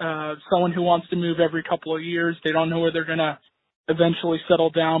someone who wants to move every couple of years? They don't know where they're going to eventually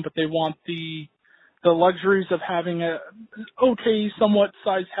settle down, but they want the luxuries of having a okay, somewhat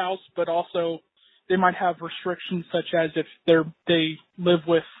sized house, but also they might have restrictions such as if they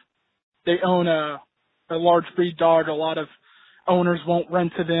own a large breed dog, a lot of owners won't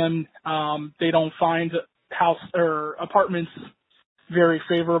rent to them. They don't find house or apartments very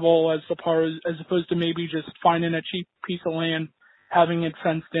favorable as opposed to maybe just finding a cheap piece of land, having it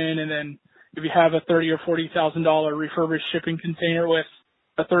fenced in, and then if you have a $30,000 or $40,000 refurbished shipping container with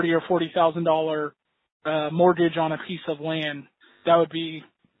a $30,000 or $40,000 mortgage on a piece of land, that would be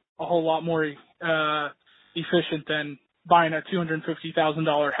a whole lot more efficient than buying a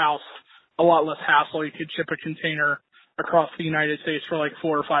 $250,000 house. A lot less hassle. You could ship a container across the United States for like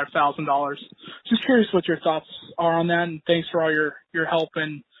 $4,000 or $5,000. Just curious what your thoughts are on that, and thanks for all your help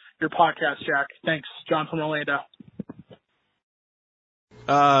and your podcast, Jack. Thanks, John from Orlando.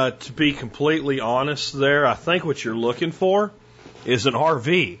 To be completely honest there, I think what you're looking for is an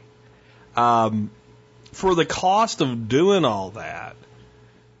RV. For the cost of doing all that,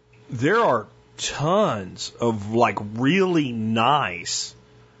 there are tons of like really nice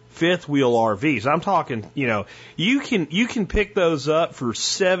fifth wheel RVs. I'm talking, you can pick those up for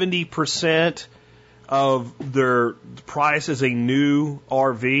 70% of their price as a new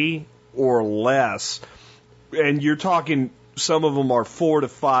RV or less. And you're talking, some of them are 4 to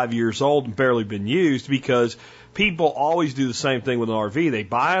 5 years old and barely been used, because people always do the same thing with an RV. They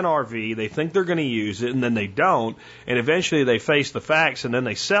buy an RV, they think they're going to use it, and then they don't, and eventually they face the facts and then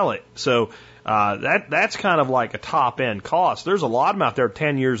they sell it. So that's kind of like a top-end cost. There's a lot of them out there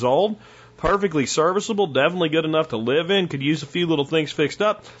 10 years old, perfectly serviceable, definitely good enough to live in, could use a few little things fixed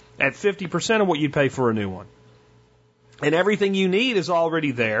up at 50% of what you'd pay for a new one. And everything you need is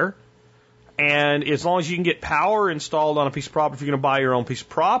already there. And as long as you can get power installed on a piece of property, if you're going to buy your own piece of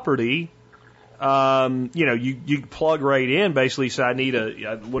property, you plug right in, basically say, I need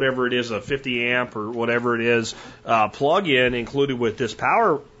whatever it is, a 50 amp or whatever it is, plug in included with this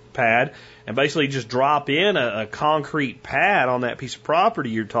power pad, and basically just drop in a concrete pad on that piece of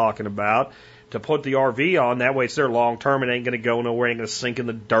property you're talking about to put the RV on. That way it's there long term. It ain't going to go nowhere, ain't going to sink in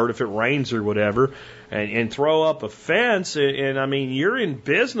the dirt if it rains or whatever, and throw up a fence. And I mean, you're in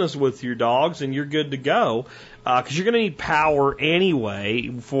business with your dogs and you're good to go, because you're going to need power anyway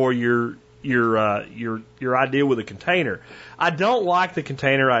for your idea with a container. I don't like the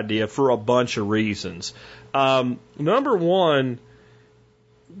container idea for a bunch of reasons. Number one,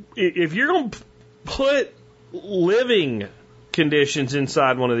 if you're going to put living conditions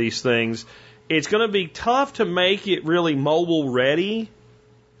inside one of these things, it's going to be tough to make it really mobile ready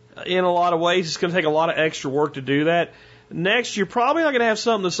in a lot of ways. It's going to take a lot of extra work to do that. Next, you're probably not going to have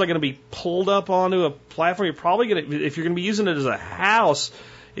something that's not going to be pulled up onto a platform. You're probably going to, if you're going to be using it as a house,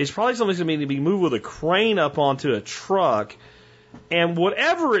 it's probably something that's going to be moved with a crane up onto a truck. And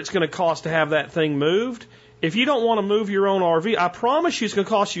whatever it's going to cost to have that thing moved, if you don't want to move your own RV, I promise you it's going to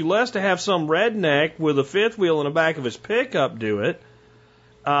cost you less to have some redneck with a fifth wheel in the back of his pickup do it.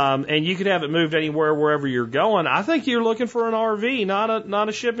 And you could have it moved anywhere, wherever you're going. I think you're looking for an RV, not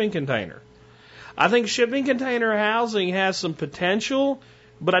a shipping container. I think shipping container housing has some potential,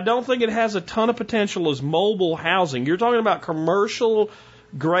 but I don't think it has a ton of potential as mobile housing. You're talking about commercial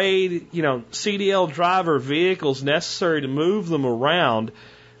grade, CDL driver vehicles necessary to move them around.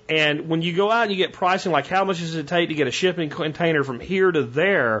 And when you go out and you get pricing, like how much does it take to get a shipping container from here to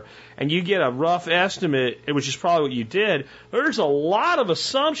there, and you get a rough estimate, which is probably what you did, there's a lot of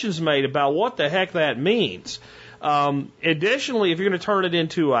assumptions made about what the heck that means. Additionally, if you're going to turn it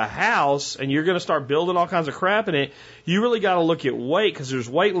into a house and you're going to start building all kinds of crap in it, you really got to look at weight, because there's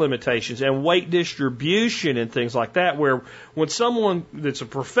weight limitations and weight distribution and things like that, where when someone that's a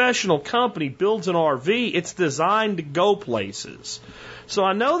professional company builds an RV, it's designed to go places. So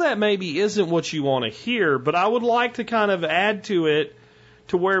I know that maybe isn't what you want to hear, but I would like to kind of add to it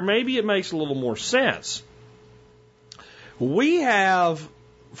to where maybe it makes a little more sense. We have,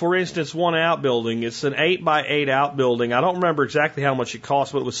 for instance, one outbuilding. It's an 8x8 outbuilding. I don't remember exactly how much it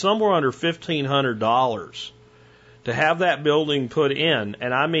cost, but it was somewhere under $1,500 to have that building put in.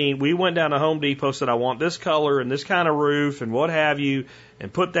 And I mean, we went down to Home Depot, said, I want this color and this kind of roof and what have you,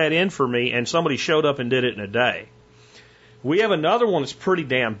 and put that in for me, and somebody showed up and did it in a day. We have another one that's pretty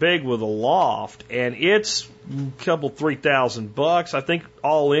damn big with a loft, and it's a couple $3,000. I think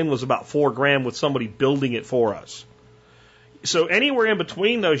all in was about $4,000 with somebody building it for us. So anywhere in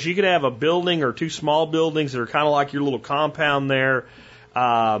between those, you could have a building or two small buildings that are kind of like your little compound there.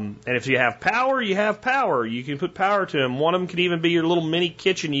 And if you have power, you have power. You can put power to them. One of them could even be your little mini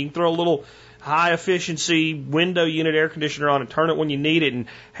kitchen. You can throw a little high efficiency window unit air conditioner on and turn it when you need it and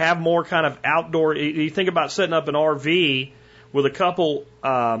have more kind of outdoor. You think about setting up an RV with a couple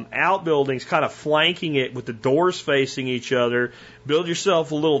outbuildings kind of flanking it with the doors facing each other. Build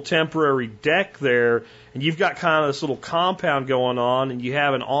yourself a little temporary deck there, and you've got kind of this little compound going on, and you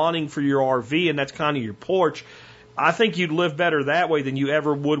have an awning for your RV, and that's kind of your porch. I think you'd live better that way than you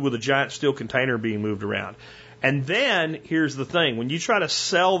ever would with a giant steel container being moved around. And then, here's the thing. When you try to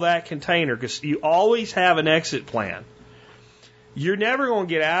sell that container, because you always have an exit plan, you're never going to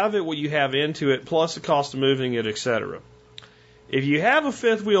get out of it what you have into it, plus the cost of moving it, etc. If you have a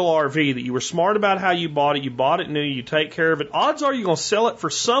fifth wheel RV that you were smart about how you bought it new, you take care of it, odds are you're going to sell it for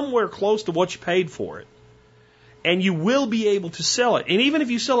somewhere close to what you paid for it. And you will be able to sell it. And even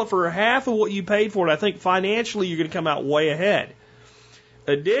if you sell it for half of what you paid for it, I think financially you're going to come out way ahead.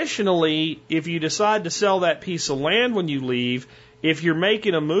 Additionally, if you decide to sell that piece of land when you leave, if you're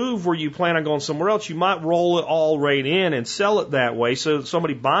making a move where you plan on going somewhere else, you might roll it all right in and sell it that way. So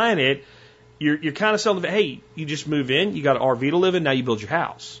somebody buying it, you're kind of selling it, hey, you just move in, you got an RV to live in, now you build your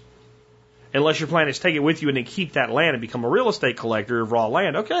house. Unless your plan is to take it with you and then keep that land and become a real estate collector of raw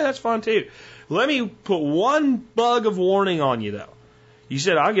land. Okay, that's fine too. Let me put one bug of warning on you though. You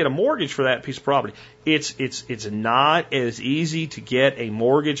said, I'll get a mortgage for that piece of property. It's not as easy to get a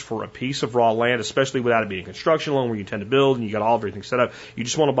mortgage for a piece of raw land, especially without it being a construction loan where you intend to build and you got all everything set up. You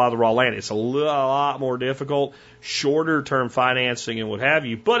just want to buy the raw land. It's a lot more difficult, shorter term financing and what have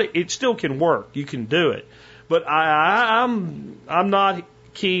you, but it still can work. You can do it. But I'm not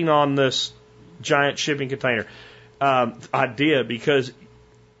keen on this giant shipping container idea because,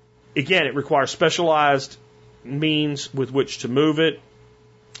 again, it requires specialized means with which to move it.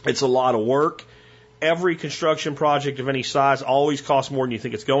 It's a lot of work. Every construction project of any size always costs more than you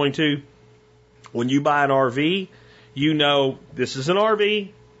think it's going to. When you buy an RV, you know this is an RV,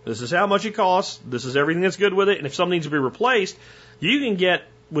 this is how much it costs, this is everything that's good with it, and if something needs to be replaced, you can get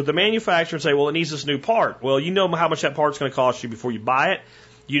with the manufacturer and say, well, it needs this new part. Well, you know how much that part's going to cost you before you buy it.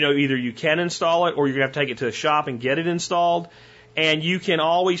 You know either you can install it or you're going to have to take it to a shop and get it installed. And you can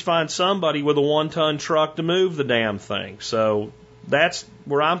always find somebody with a 1-ton truck to move the damn thing. So that's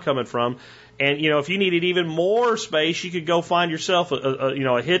where I'm coming from. And, you know, if you needed even more space, you could go find yourself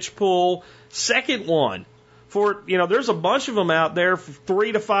a hitch pull second one. For, you know, there's a bunch of them out there for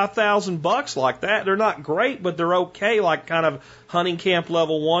 $3,000 to $5,000 like that. They're not great, but they're okay, like kind of hunting camp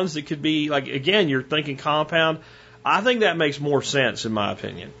level ones that could be, like, again, you're thinking compound. I think that makes more sense in my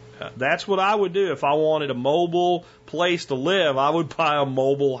opinion. That's what I would do if I wanted a mobile place to live. I would buy a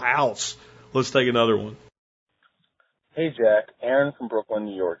mobile house. Let's take another one. Hey, Jack. Aaron from Brooklyn,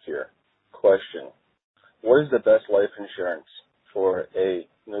 New York here. Question. What is the best life insurance for a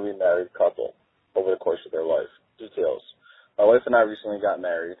newly married couple over the course of their life? Details. My wife and I recently got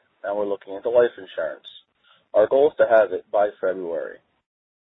married, and we're looking into life insurance. Our goal is to have it by February.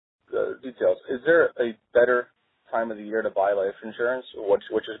 Details. Is there a better time of the year to buy life insurance?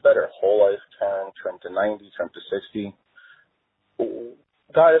 Which is better? Whole life, term to 90, term to 60?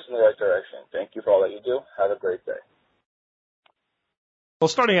 Guide us in the right direction. Thank you for all that you do. Have a great day. Well,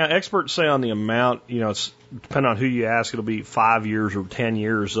 starting out, experts say on the amount, you know, it's depending on who you ask, it'll be 5 years or 10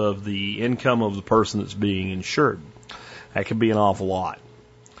 years of the income of the person that's being insured. That could be an awful lot.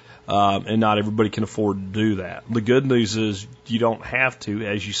 And not everybody can afford to do that. The good news is you don't have to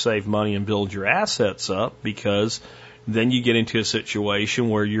as you save money and build your assets up, because then you get into a situation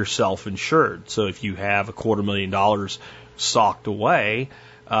where you're self-insured. So if you have $250,000 socked away,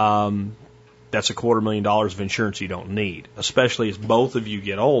 that's $250,000 of insurance you don't need, especially as both of you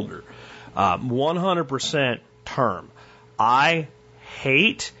get older. 100% term. I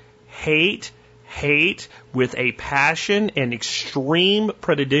hate with a passion and extreme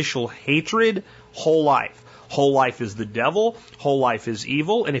prejudicial hatred whole life. Whole life is the devil. Whole life is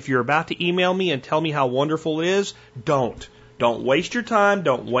evil. And if you're about to email me and tell me how wonderful it is, don't. Don't waste your time.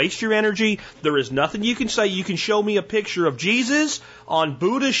 Don't waste your energy. There is nothing you can say. You can show me a picture of Jesus on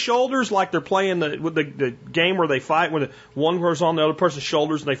Buddha's shoulders, like they're playing the game where they fight, when one goes on the other person's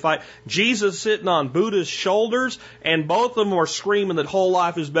shoulders and they fight. Jesus sitting on Buddha's shoulders, and both of them are screaming that whole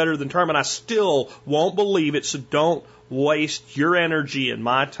life is better than term, and I still won't believe it. So don't waste your energy and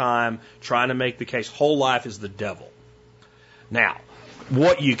my time trying to make the case whole life is the devil. Now,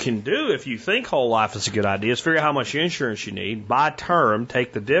 What you can do if you think whole life is a good idea is figure out how much insurance you need, buy term,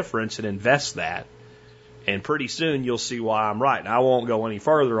 take the difference, and invest that. And pretty soon you'll see why I'm right. And I won't go any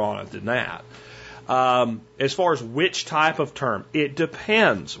further on it than that. As far as which type of term, it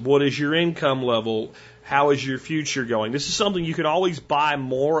depends. What is your income level? How is your future going? This is something you can always buy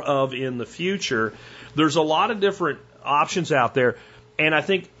more of in the future. There's a lot of different options out there. And I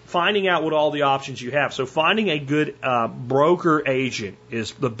think finding out what all the options you have. So finding a good broker agent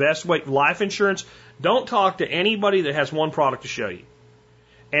is the best way. Life insurance, don't talk to anybody that has one product to show you.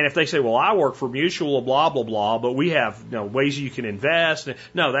 And if they say, well, I work for Mutual, blah, blah, blah, but we have ways you can invest.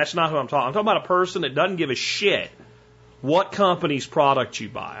 No, that's not who I'm talking. I'm talking about a person that doesn't give a shit what company's product you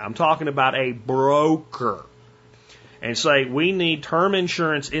buy. I'm talking about a broker. And say, we need term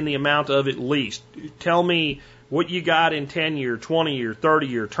insurance in the amount of at least. Tell me what you got in 10-year, 20-year,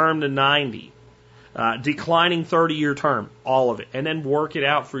 30-year, term to 90, declining 30-year term, all of it. And then work it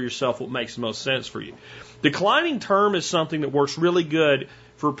out for yourself what makes the most sense for you. Declining term is something that works really good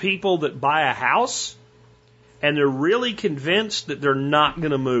for people that buy a house and they're really convinced that they're not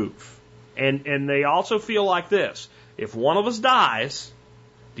going to move. And they also feel like this. If one of us dies,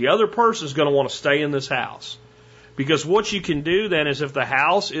 the other person is going to want to stay in this house. Because what you can do then is if the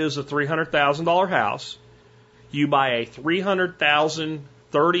house is a $300,000 house, you buy a $300,000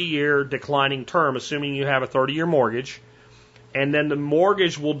 30-year declining term, assuming you have a 30-year mortgage, and then the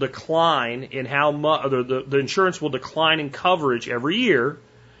mortgage will decline in how much, the insurance will decline in coverage every year,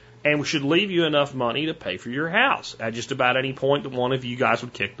 and we should leave you enough money to pay for your house at just about any point that one of you guys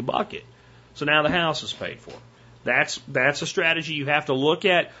would kick the bucket. So now the house is paid for. That's a strategy you have to look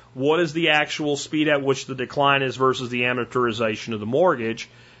at. What is the actual speed at which the decline is versus the amortization of the mortgage?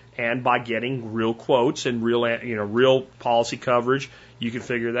 And by getting real quotes and real policy coverage, you can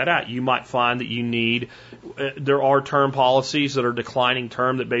figure that out. You might find that you need, there are term policies that are declining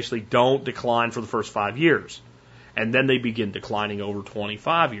term that basically don't decline for the first 5 years. And then they begin declining over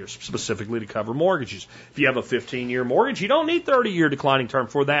 25 years, specifically to cover mortgages. If you have a 15-year mortgage, you don't need 30-year declining term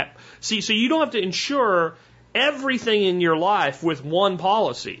for that. See, so you don't have to insure everything in your life with one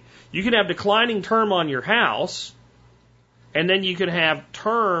policy. You can have declining term on your house, and then you can have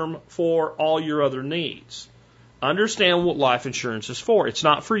term for all your other needs. Understand what life insurance is for. It's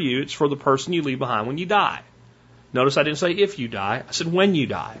not for you. It's for the person you leave behind when you die. Notice I didn't say if you die. I said when you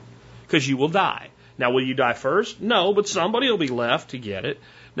die, because you will die. Now, will you die first? No, but somebody will be left to get it.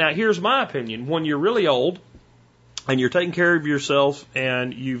 Now, here's my opinion. When you're really old and you're taking care of yourself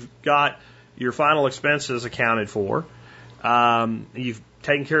and you've got your final expenses accounted for, you've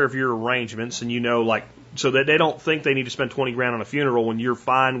taken care of your arrangements, and so that they don't think they need to spend $20,000 on a funeral when you're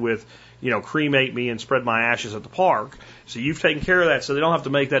fine with, cremate me and spread my ashes at the park. So you've taken care of that so they don't have to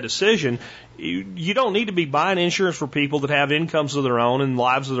make that decision. You don't need to be buying insurance for people that have incomes of their own and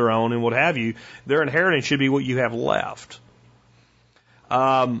lives of their own and what have you. Their inheritance should be what you have left.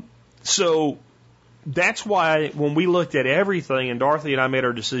 So that's why when we looked at everything, and Dorothy and I made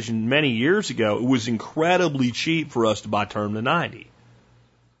our decision many years ago, it was incredibly cheap for us to buy term to 90.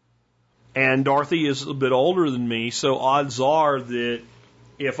 And Dorothy is a bit older than me, so odds are that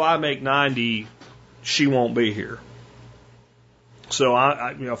if I make 90, she won't be here. So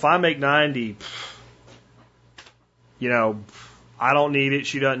if I make 90, I don't need it.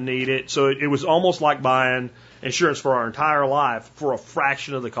 She doesn't need it. So it was almost like buying insurance for our entire life for a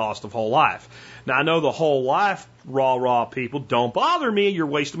fraction of the cost of whole life. Now, I know the whole life raw people, don't bother me, you're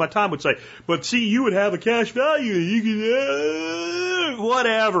wasting my time, would say, but see, you would have a cash value. You could,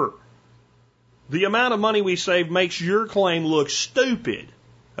 whatever. The amount of money we save makes your claim look stupid,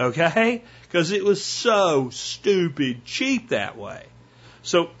 okay? Because it was so stupid cheap that way.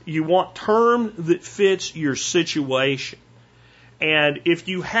 So you want term that fits your situation. And if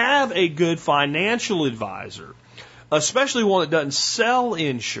you have a good financial advisor, especially one that doesn't sell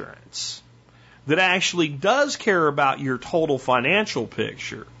insurance, that actually does care about your total financial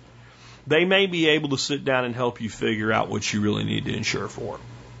picture, they may be able to sit down and help you figure out what you really need to insure for.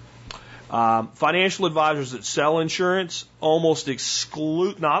 Financial advisors that sell insurance almost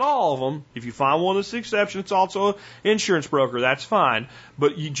exclude, not all of them. If you find one that's the exception, it's also an insurance broker. That's fine.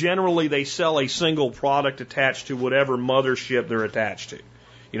 But generally, they sell a single product attached to whatever mothership they're attached to.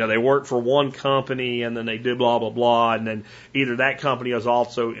 They work for one company and then they do blah, blah, blah. And then either that company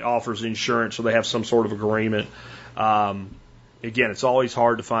also offers insurance, so they have some sort of agreement. Again, it's always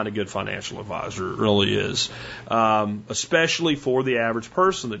hard to find a good financial advisor. It really is. Especially for the average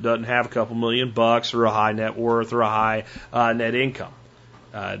person that doesn't have a couple $1 million or a high net worth or a high net income.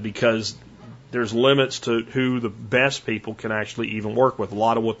 Because there's limits to who the best people can actually even work with. A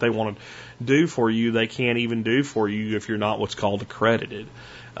lot of what they want to do for you, they can't even do for you if you're not what's called accredited.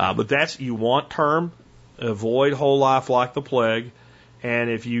 But you want term, avoid whole life like the plague. And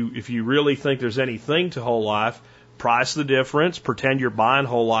if you really think there's anything to whole life, price the difference, pretend you're buying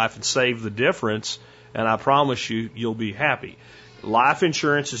whole life and save the difference, and I promise you, you'll be happy. Life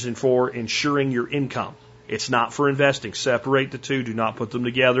insurance is for insuring your income. It's not for investing. Separate the two. Do not put them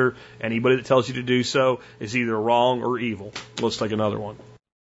together. Anybody that tells you to do so is either wrong or evil. Let's take another one.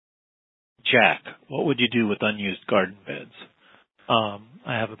 Jack, what would you do with unused garden beds? I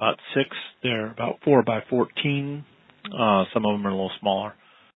have about 6. They're about 4 by 14. Some of them are a little smaller.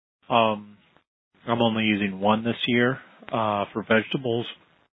 I'm only using one this year for vegetables.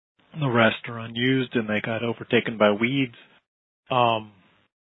 The rest are unused, and they got overtaken by weeds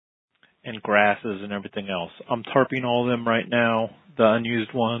and grasses and everything else. I'm tarping all of them right now, the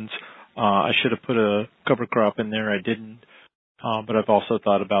unused ones. I should have put a cover crop in there. I didn't. But I've also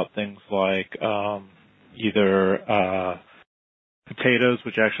thought about things like either potatoes,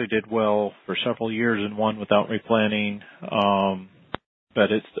 which actually did well for several years and one without replanting,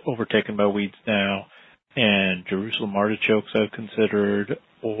 but it's overtaken by weeds now, and Jerusalem artichokes I've considered,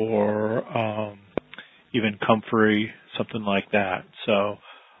 or even comfrey, something like that. So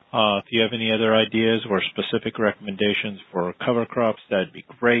if you have any other ideas or specific recommendations for cover crops, that'd be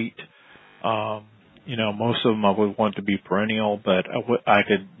great. Most of them I would want to be perennial, but I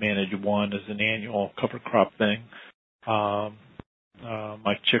could manage one as an annual cover crop thing.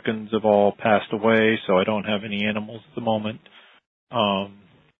 My chickens have all passed away, so I don't have any animals at the moment.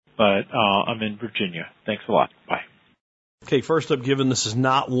 But I'm in Virginia. Thanks a lot. Bye. Okay, first up, given this is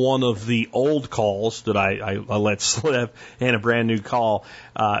not one of the old calls that I let slip and a brand new call,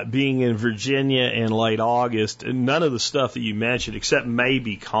 being in Virginia in late August, none of the stuff that you mentioned, except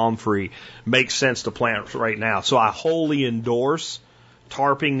maybe comfrey, makes sense to plant right now. So I wholly endorse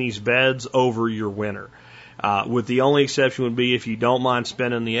tarping these beds over your winter. With the only exception would be if you don't mind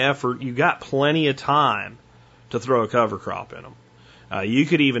spending the effort, you've got plenty of time to throw a cover crop in them. You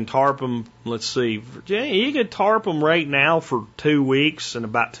could even tarp them, let's see, Virginia, you could tarp them right now for 2 weeks, and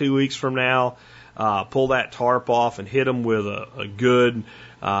about 2 weeks from now, pull that tarp off and hit them with a good,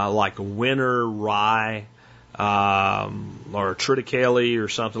 like a winter rye, or a triticale or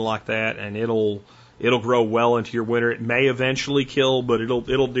something like that, and it'll grow well into your winter. It may eventually kill, but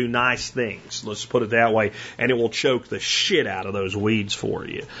it'll do nice things. Let's put it that way. And it will choke the shit out of those weeds for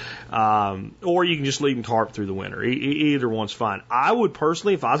you. Or you can just leave them tarp through the winter. Either one's fine. I would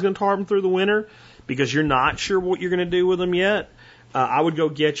personally, if I was going to tarp them through the winter, because you're not sure what you're going to do with them yet, I would go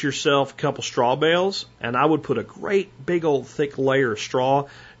get yourself a couple straw bales, and I would put a great big old thick layer of straw.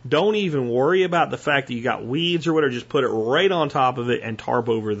 Don't even worry about the fact that you got weeds or whatever. Just put it right on top of it and tarp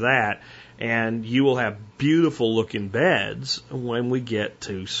over that. And you will have beautiful looking beds when we get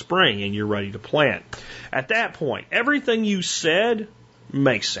to spring and you're ready to plant. At that point, everything you said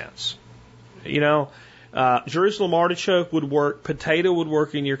makes sense. Jerusalem artichoke would work, potato would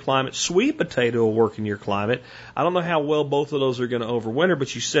work in your climate, sweet potato will work in your climate. I don't know how well both of those are going to overwinter,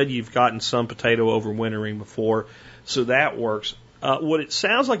 but you said you've gotten some potato overwintering before, so that works. What it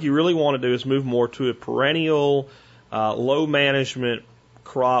sounds like you really want to do is move more to a perennial, low management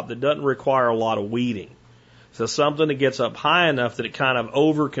crop that doesn't require a lot of weeding. So something that gets up high enough that it kind of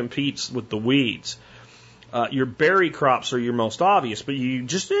over competes with the weeds. Your berry crops are your most obvious, but you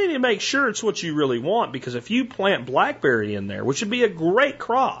just need to make sure it's what you really want, because if you plant blackberry in there, which would be a great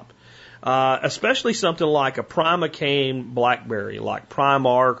crop, especially something like a Prima cane blackberry, like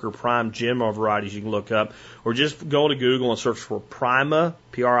Primark or Prime Gem or varieties you can look up, or just go to Google and search for Prima,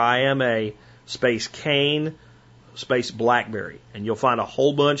 Prima, space cane, space blackberry, and you'll find a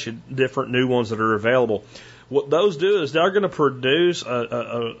whole bunch of different new ones that are available. What those do is they're going to produce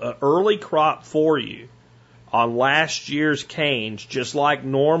a early crop for you on last year's canes, just like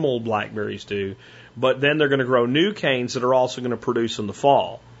normal blackberries do, but then they're going to grow new canes that are also going to produce in the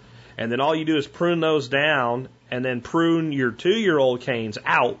fall. And then all you do is prune those down and then prune your 2-year-old canes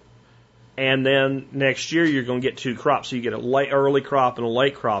out. And then next year you're going to get 2 crops. So you get a late early crop and a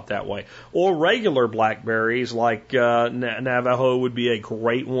late crop that way. Or regular blackberries like Navajo would be a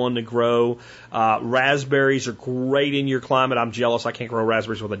great one to grow. Raspberries are great in your climate. I'm jealous I can't grow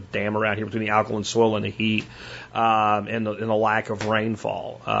raspberries with a dam around here between the alkaline soil and the heat and the lack of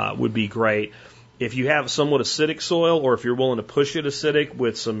rainfall would be great. If you have somewhat acidic soil, or if you're willing to push it acidic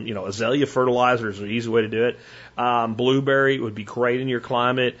with some, azalea fertilizer is an easy way to do it. Blueberry would be great in your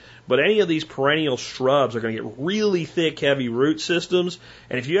climate. But any of these perennial shrubs are going to get really thick, heavy root systems.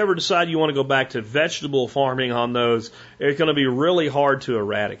 And if you ever decide you want to go back to vegetable farming on those, it's going to be really hard to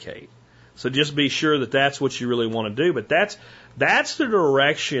eradicate. So just be sure that that's what you really want to do. But that's the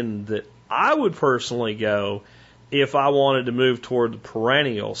direction that I would personally go if I wanted to move toward the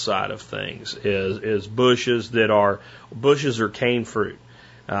perennial side of things, is bushes or cane fruit.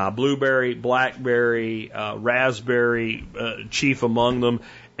 Blueberry, blackberry, raspberry, chief among them.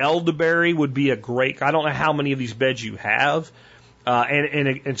 Elderberry would be a great, I don't know how many of these beds you have.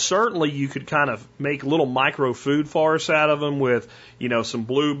 And certainly you could kind of make little micro food forests out of them with, some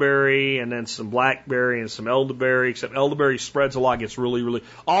blueberry and then some blackberry and some elderberry, except elderberry spreads a lot, gets really,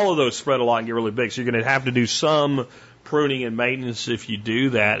 all of those spread a lot and get really big. So you're going to have to do some pruning and maintenance if you do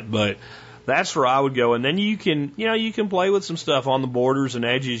that, but that's where I would go. And then you can play with some stuff on the borders and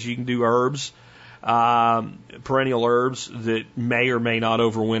edges. You can do herbs, perennial herbs that may or may not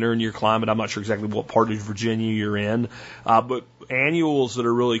overwinter in your climate. I'm not sure exactly what part of Virginia you're in, but annuals that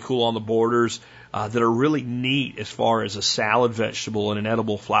are really cool on the borders, that are really neat as far as a salad vegetable and an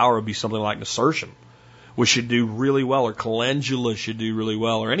edible flower would be something like nasturtium, which should do really well, or calendula should do really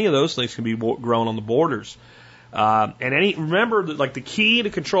well, or any of those things can be grown on the borders. Remember that, like, the key to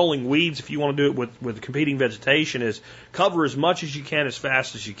controlling weeds, if you want to do it with competing vegetation, is cover as much as you can as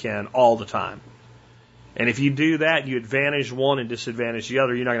fast as you can all the time. And if you do that, you advantage one and disadvantage the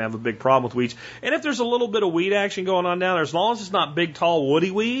other, you're not going to have a big problem with weeds. And if there's a little bit of weed action going on down there, as long as it's not big, tall,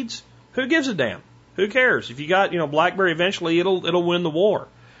 woody weeds, who gives a damn? Who cares? If you got, blackberry, eventually it'll win the war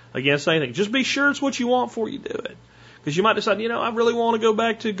against anything. Just be sure it's what you want before you do it. Because you might decide, I really want to go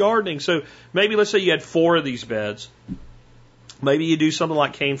back to gardening. So maybe let's say you had 4 of these beds. Maybe you do something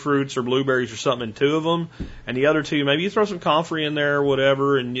like cane fruits or blueberries or something in 2 of them, and the other 2, maybe you throw some comfrey in there or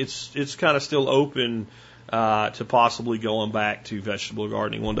whatever, and it's kind of still open to possibly going back to vegetable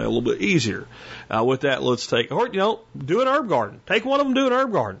gardening one day a little bit easier. With that, let's do an herb garden. Take one of them, do an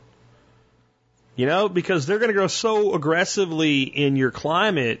herb garden. Because they're going to grow so aggressively in your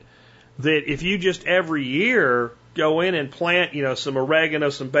climate that if you just every year go in and plant, some oregano,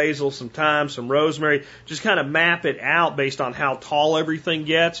 some basil, some thyme, some rosemary, just kind of map it out based on how tall everything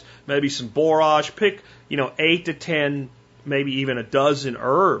gets, maybe some borage, pick, 8 to 10, maybe even a dozen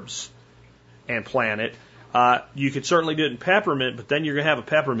herbs and plant it. You could certainly do it in peppermint, but then you're going to have a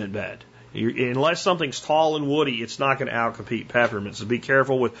peppermint bed. Unless something's tall and woody, it's not going to outcompete peppermint. So be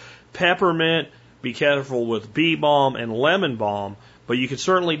careful with peppermint, be careful with bee balm and lemon balm. But you could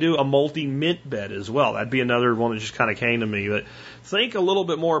certainly do a multi-mint bed as well. That'd be another one that just kind of came to me. But think a little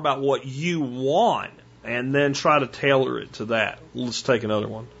bit more about what you want and then try to tailor it to that. Let's take another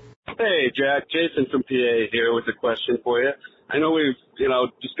one. Hey, Jack. Jason from PA here with a question for you. I know we've,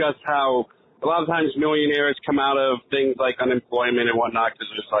 discussed how a lot of times millionaires come out of things like unemployment and whatnot because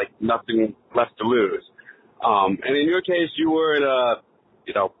there's like nothing left to lose. And in your case, you were in a,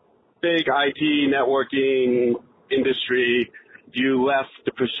 big IT networking industry. You left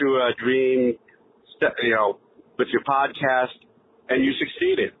to pursue a dream, with your podcast, and you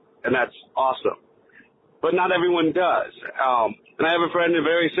succeeded, and that's awesome. But not everyone does. And I have a friend in a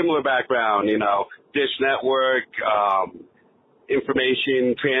very similar background, Dish Network,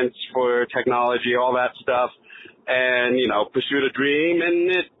 information transfer technology, all that stuff, and, pursued a dream,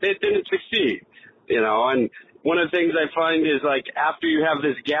 and it didn't succeed, and one of the things I find is, like, after you have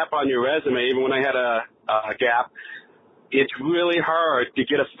this gap on your resume, even when I had a gap, it's really hard to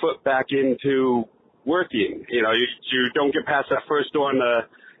get a foot back into working. You don't get past that first door in the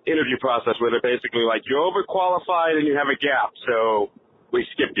interview process where they're basically like, you're overqualified and you have a gap, so we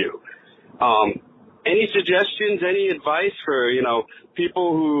skipped you. Any suggestions, any advice for,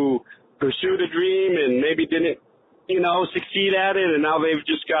 people who pursued a dream and maybe didn't, succeed at it, and now they've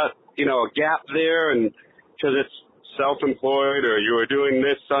just got, a gap there, and because it's self-employed or you were doing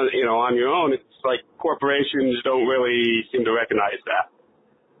this on your own, it's like corporations don't really seem to recognize that.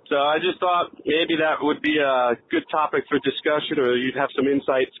 So I just thought maybe that would be a good topic for discussion, or you'd have some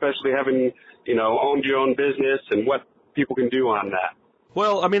insight, especially having, owned your own business, and what people can do on that.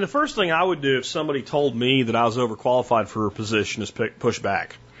 Well, the first thing I would do if somebody told me that I was overqualified for a position is push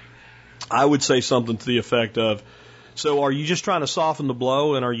back. I would say something to the effect of, so are you just trying to soften the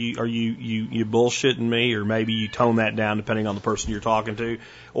blow, and are you bullshitting me, or maybe you tone that down depending on the person you're talking to,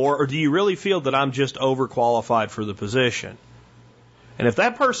 or do you really feel that I'm just overqualified for the position? And if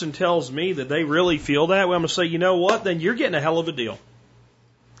that person tells me that they really feel that way, I'm going to say, you know what, then you're getting a hell of a deal,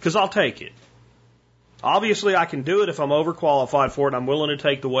 because I'll take it. Obviously, I can do it if I'm overqualified for it. I'm willing to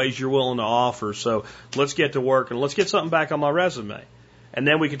take the wage you're willing to offer, so let's get to work, and let's get something back on my resume. And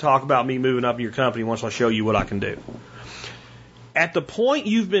then we can talk about me moving up in your company once I show you what I can do. At the point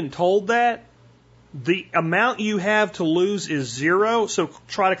you've been told that, the amount you have to lose is 0, so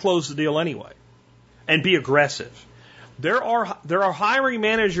try to close the deal anyway. And be aggressive. There are hiring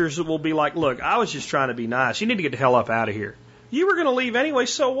managers that will be like, look, I was just trying to be nice. You need to get the hell up out of here. You were going to leave anyway,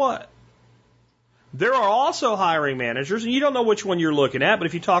 so what? There are also hiring managers, and you don't know which one you're looking at, but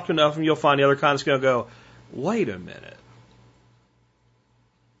if you talk to enough of them, you'll find the other kind that's going to go, wait a minute.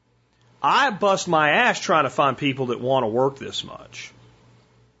 I bust my ass trying to find people that want to work this much.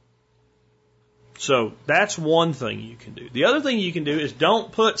 So that's one thing you can do. The other thing you can do is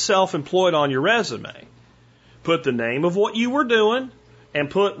don't put self-employed on your resume. Put the name of what you were doing and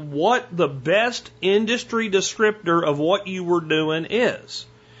put what the best industry descriptor of what you were doing is.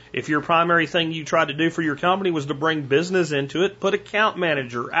 If your primary thing you tried to do for your company was to bring business into it, put account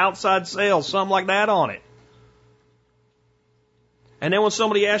manager, outside sales, something like that on it. And then when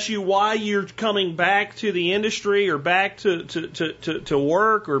somebody asks you why you're coming back to the industry or back to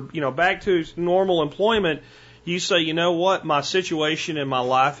work or, back to normal employment, you say, you know what, my situation in my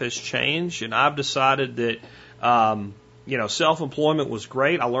life has changed and I've decided that, self-employment was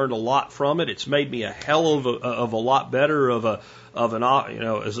great. I learned a lot from it. It's made me a hell of a lot better of a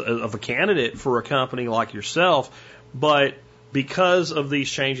candidate for a company like yourself. But because of these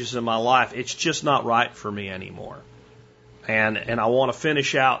changes in my life, it's just not right for me anymore. And I want to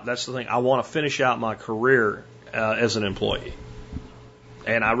finish out, that's the thing, I want to finish out my career as an employee.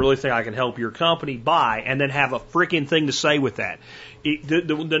 And I really think I can help your company by, and then have a freaking thing to say with that.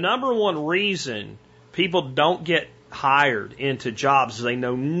 The number one reason people don't get hired into jobs is they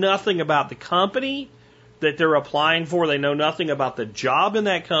know nothing about the company that they're applying for. They know nothing about the job in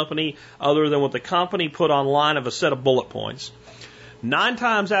that company other than what the company put online of a set of bullet points. 9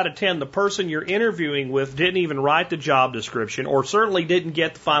 times out of 10, the person you're interviewing with didn't even write the job description or certainly didn't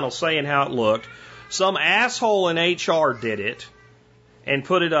get the final say in how it looked. Some asshole in HR did it and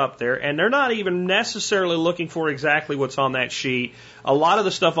put it up there, and they're not even necessarily looking for exactly what's on that sheet. A lot of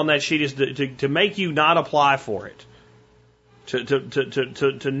the stuff on that sheet is to make you not apply for it,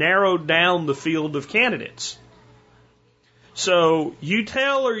 to narrow down the field of candidates. So you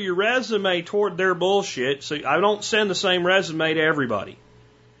tailor your resume toward their bullshit. So I don't send the same resume to everybody.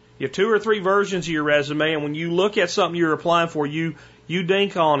 You have 2 or 3 versions of your resume, and when you look at something you're applying for, you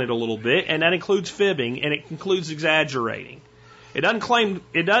dink on it a little bit, and that includes fibbing, and it includes exaggerating. It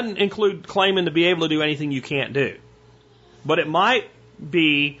doesn't include claiming to be able to do anything you can't do. But it might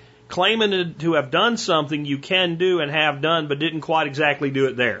be claiming to have done something you can do and have done, but didn't quite exactly do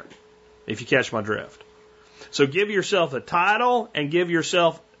it there, if you catch my drift. So give yourself a title and give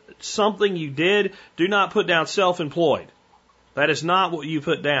yourself something you did. Do not put down self-employed. That is not what you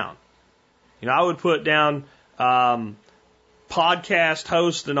put down. I would put down podcast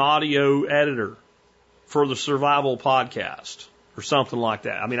host and audio editor for the Survival Podcast or something like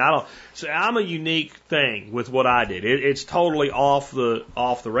that. I'm a unique thing with what I did. It's totally off the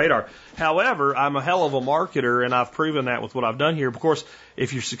radar. However, I'm a hell of a marketer, and I've proven that with what I've done here. Of course,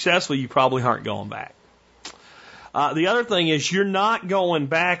 if you're successful, you probably aren't going back. The other thing is you're not going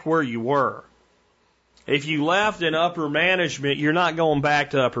back where you were. If you left in upper management, you're not going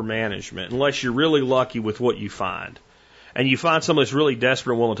back to upper management unless you're really lucky with what you find. And you find someone that's really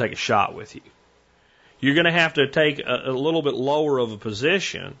desperate and willing to take a shot with you. You're going to have to take a little bit lower of a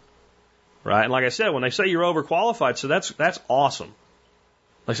position, right? And like I said, when they say you're overqualified, so that's awesome.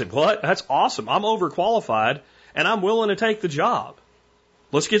 I said, what? That's awesome. I'm overqualified and I'm willing to take the job.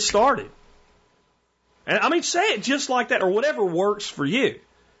 Let's get started. And say it just like that or whatever works for you.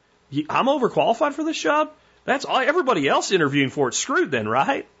 I'm overqualified for this job? That's all, everybody else interviewing for it screwed then,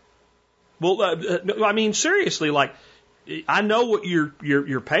 right? Well, seriously, I know what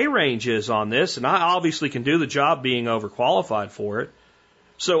your pay range is on this, and I obviously can do the job being overqualified for it.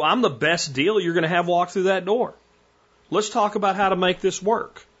 So I'm the best deal you're going to have walk through that door. Let's talk about how to make this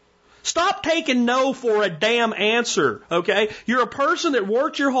work. Stop taking no for a damn answer, okay? You're a person that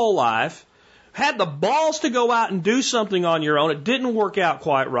worked your whole life, had the balls to go out and do something on your own. It didn't work out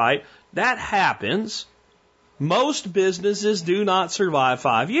quite right. That happens. Most businesses do not survive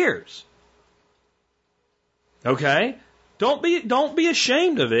 5 years. Okay? Don't be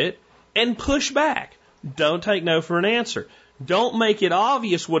ashamed of it and push back. Don't take no for an answer. Don't make it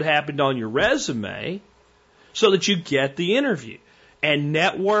obvious what happened on your resume so that you get the interview. And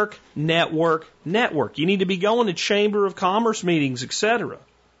network. You need to be going to Chamber of Commerce meetings, etc.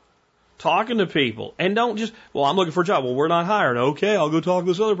 Talking to people. And don't just, I'm looking for a job. Well, we're not hiring. Okay, I'll go talk to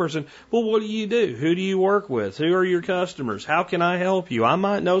this other person. Well, what do you do? Who do you work with? Who are your customers? How can I help you? I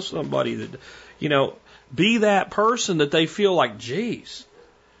might know somebody that, be that person that they feel like, geez,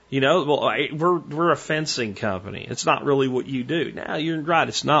 we're a fencing company. It's not really what you do. Now, you're right.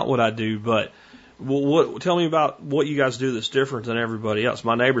 It's not what I do, but tell me about what you guys do that's different than everybody else.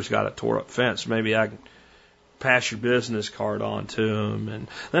 My neighbor's got a tore up fence. Maybe I can pass your business card on to them, and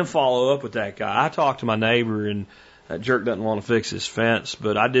then follow up with that guy. I talked to my neighbor, and that jerk doesn't want to fix his fence,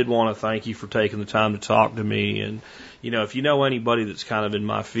 but I did want to thank you for taking the time to talk to me. And, you know, if you know anybody that's kind of in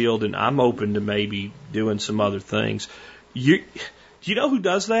my field, and I'm open to maybe doing some other things, do you know who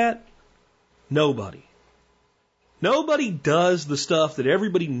does that? Nobody. Nobody does the stuff that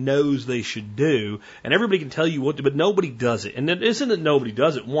everybody knows they should do, and everybody can tell you what to, but nobody does it. And it isn't that nobody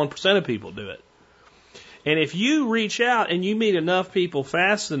does it, 1% of people do it. And if you reach out and you meet enough people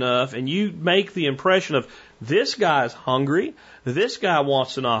fast enough, and you make the impression of, this guy's hungry, this guy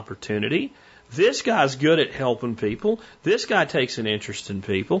wants an opportunity, this guy's good at helping people, this guy takes an interest in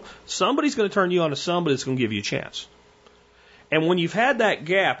people, somebody's going to turn you on to somebody that's going to give you a chance. And when you've had that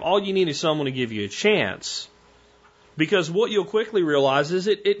gap, all you need is someone to give you a chance. Because what you'll quickly realize is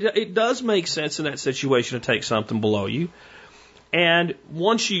it does make sense in that situation to take something below you. And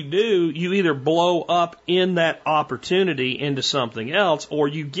once you do, you either blow up in that opportunity into something else, or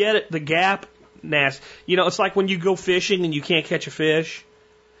you get it, the gap nasty. You know, it's like when you go fishing and you can't catch a fish,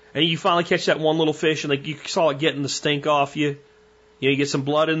 and you finally catch that one little fish, and like you saw it getting the stink off you. You know, you get some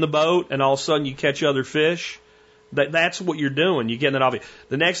blood in the boat, and all of a sudden you catch other fish. That's what you're doing. You're getting it off you.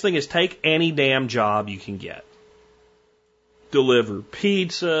 The next thing is take any damn job you can get. Deliver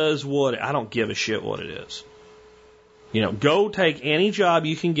pizzas, I don't give a shit what it is. You know, go take any job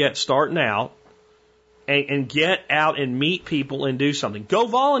you can get starting out, and get out and meet people and do something. Go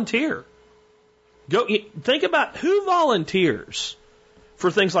volunteer. Think about who volunteers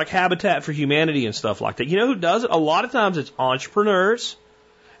for things like Habitat for Humanity and stuff like that. You know who does it? A lot of times it's entrepreneurs.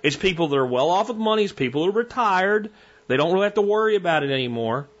 It's people that are well off with money. It's people who are retired. They don't really have to worry about it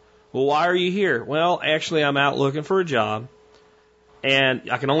anymore. Well, why are you here? Well, actually, I'm out looking for a job. And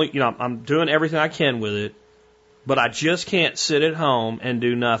I can only, you know, I'm doing everything I can with it, but I just can't sit at home and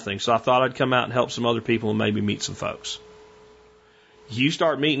do nothing. So I thought I'd come out and help some other people and maybe meet some folks. You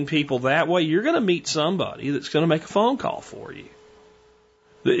start meeting people that way, you're going to meet somebody that's going to make a phone call for you.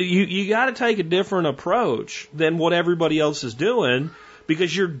 You got to take a different approach than what everybody else is doing,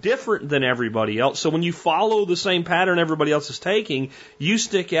 because you're different than everybody else. So when you follow the same pattern everybody else is taking, you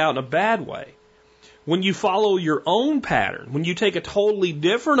stick out in a bad way. When you follow your own pattern, when you take a totally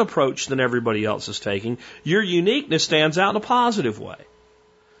different approach than everybody else is taking, your uniqueness stands out in a positive way.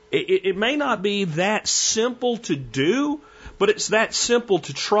 It may not be that simple to do, but it's that simple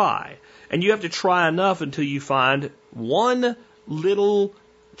to try. And you have to try enough until you find one little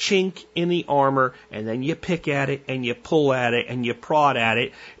chink in the armor, and then you pick at it, and you pull at it, and you prod at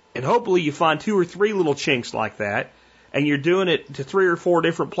it, and hopefully you find 2 or 3 little chinks like that, and you're doing it to 3 or 4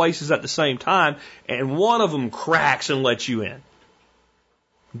 different places at the same time, and one of them cracks and lets you in.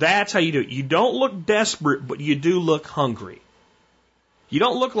 That's how you do it. You don't look desperate, but you do look hungry. You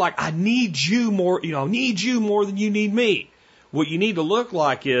don't look like, I need you more, need you more than you need me. What you need to look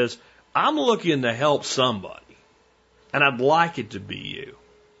like is, I'm looking to help somebody, and I'd like it to be you.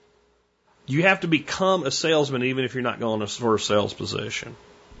 You have to become a salesman even if you're not going for a sales position.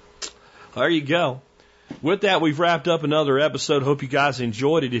 There you go. With that, we've wrapped up another episode. Hope you guys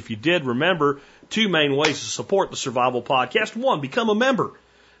enjoyed it. If you did, remember 2 main ways to support the Survival Podcast. 1, become a member.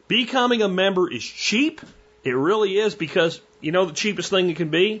 Becoming a member is cheap. It really is, because you know the cheapest thing it can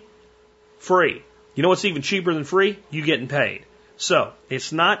be? Free. You know what's even cheaper than free? You getting paid. So,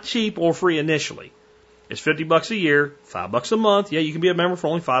 it's not cheap or free initially. It's $50 a year, $5 a month. Yeah, you can be a member for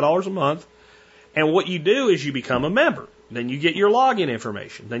only $5 a month. And what you do is you become a member. Then you get your login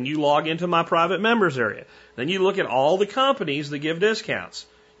information. Then you log into my private members area. Then you look at all the companies that give discounts.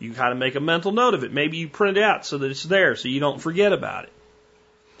 You kind of make a mental note of it. Maybe you print it out so that it's there so you don't forget about it.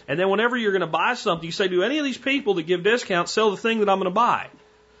 And then whenever you're going to buy something, you say, do any of these people that give discounts sell the thing that I'm going to buy?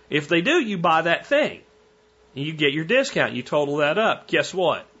 If they do, you buy that thing. And you get your discount. You total that up. Guess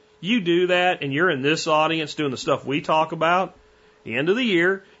what? You do that, and you're in this audience doing the stuff we talk about. At the end of the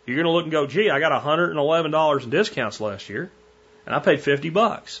year, you're going to look and go, gee, I got $111 in discounts last year, and I paid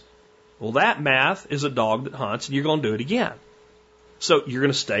 $50. Well, that math is a dog that hunts, and you're going to do it again. So you're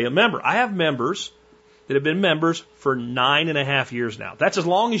going to stay a member. I have members that have been members for 9.5 years now. That's as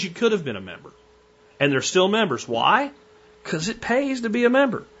long as you could have been a member. And they're still members. Why? Because it pays to be a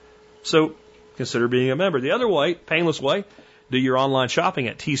member. So consider being a member. The other way, painless way, do your online shopping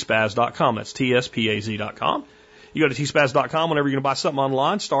at tspaz.com. That's TSPAZ.com. You go to tspaz.com whenever you're going to buy something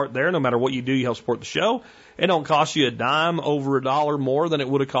online. Start there. No matter what you do, you help support the show. It don't cost you a dime over $1 more than it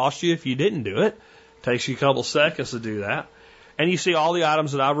would have cost you if you didn't do it. Takes you a couple seconds to do that. And you see all the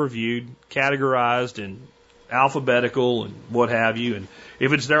items that I've reviewed, categorized and alphabetical and what have you. And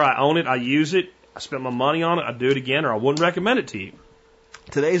if it's there, I own it, I use it, I spent my money on it, I do it again, or I wouldn't recommend it to you.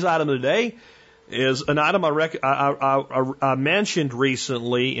 Today's item of the day is an item I mentioned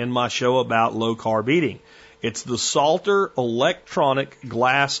recently in my show about low carb eating. It's the Salter electronic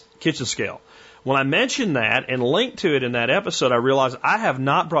glass kitchen scale. When I mentioned that and linked to it in that episode, I realized I have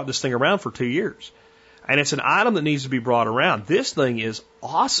not brought this thing around for 2 years. And it's an item that needs to be brought around. This thing is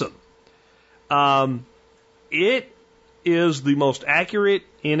awesome. It is the most accurate,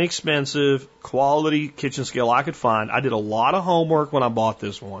 inexpensive, quality kitchen scale I could find. I did a lot of homework when I bought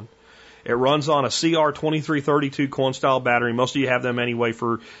this one. It runs on a CR2332 coin style battery. Most of you have them anyway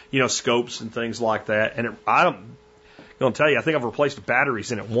for, scopes and things like that. And I'm going to tell you, I think I've replaced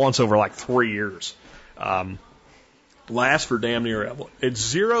batteries in it once over like 3 years. Lasts for damn near ever. It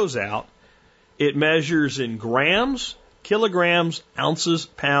zeroes out. It measures in grams, kilograms, ounces,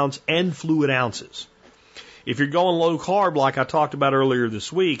 pounds, and fluid ounces. If you're going low carb, like I talked about earlier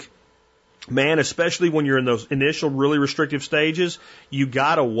this week, man, especially when you're in those initial really restrictive stages, you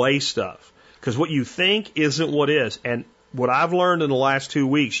gotta weigh stuff. Because what you think isn't what is. And what I've learned in the last 2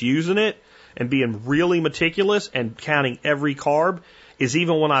 weeks using it and being really meticulous and counting every carb is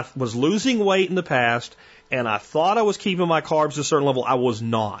even when I was losing weight in the past and I thought I was keeping my carbs at a certain level, I was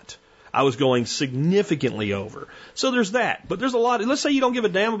not. I was going significantly over. So there's that. But there's a lot. Let's say you don't give a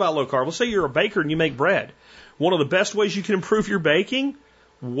damn about low carb. Let's say you're a baker and you make bread. One of the best ways you can improve your baking,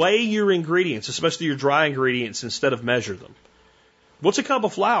 weigh your ingredients, especially your dry ingredients, instead of measure them. What's a cup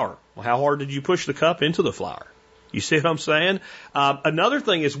of flour? Well, how hard did you push the cup into the flour? You see what I'm saying? Another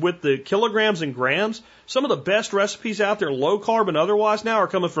thing is with the kilograms and grams, some of the best recipes out there, low carb and otherwise now, are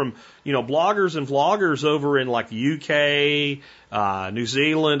coming from, bloggers and vloggers over in like the UK, New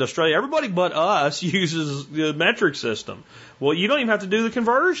Zealand, Australia. Everybody but us uses the metric system. Well, you don't even have to do the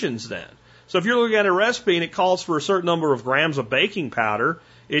conversions then. So if you're looking at a recipe and it calls for a certain number of grams of baking powder,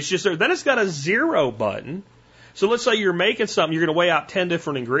 it's just there. Then it's got a 0 button. So let's say you're making something, you're going to weigh out 10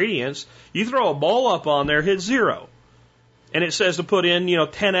 different ingredients. You throw a bowl up on there, hit 0. And it says to put in,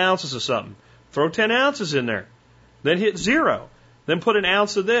 10 ounces of something. Throw 10 ounces in there. Then hit 0. Then put an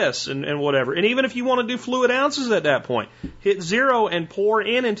ounce of this and whatever. And even if you want to do fluid ounces at that point, hit 0 and pour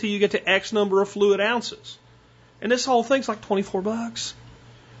in until you get to X number of fluid ounces. And this whole thing's like $24.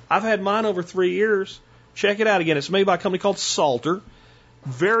 I've had mine over 3 years. Check it out again. It's made by a company called Salter.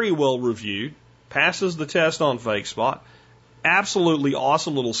 Very well reviewed. Passes the test on Fake Spot. Absolutely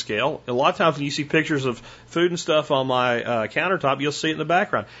awesome little scale. A lot of times when you see pictures of food and stuff on my countertop, you'll see it in the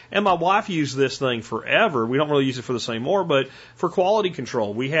background. And my wife used this thing forever. We don't really use it for the same more, but for quality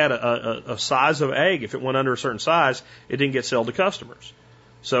control. We had a size of egg. If it went under a certain size, it didn't get sold to customers.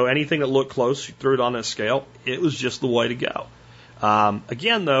 So anything that looked close, you threw it on that scale. It was just the way to go.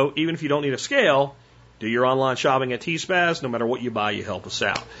 Again, though, even if you don't need a scale, do your online shopping at T-Spaz. No matter what you buy, you help us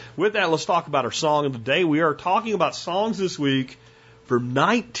out. With that, let's talk about our song of the day. We are talking about songs this week from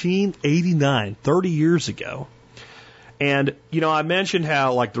 1989, 30 years ago. And, I mentioned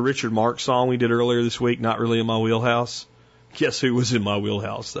how, like the Richard Marx song we did earlier this week, not really in my wheelhouse. Guess who was in my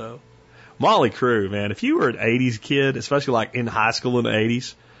wheelhouse, though? Motley Crue, man. If you were an 80s kid, especially like in high school in the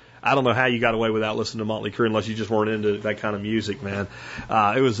 80s, I don't know how you got away without listening to Motley Crue unless you just weren't into that kind of music, man.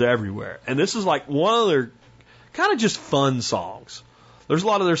 It was everywhere. And this is like one of their kind of just fun songs. There's a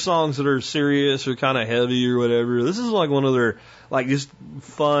lot of their songs that are serious or kind of heavy or whatever. This is like one of their like just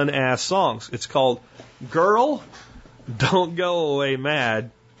fun ass songs. It's called Girl, Don't Go Away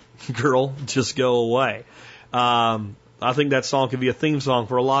Mad. Girl, Just Go Away. I think that song could be a theme song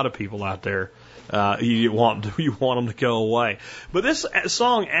for a lot of people out there. You want them to go away. But this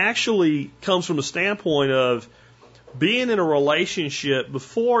song actually comes from the standpoint of being in a relationship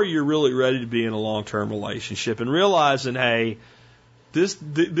before you're really ready to be in a long-term relationship and realizing, hey, this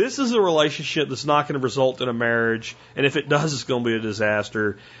is a relationship that's not going to result in a marriage, and if it does, it's going to be a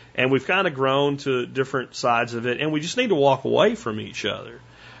disaster. And we've kind of grown to different sides of it, and we just need to walk away from each other,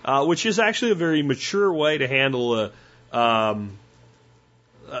 which is actually a very mature way to handle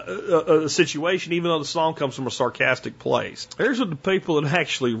a situation, even though the song comes from a sarcastic place. Here's what the people that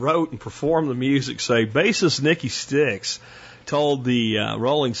actually wrote and performed the music say. Bassist Nicky Sticks told the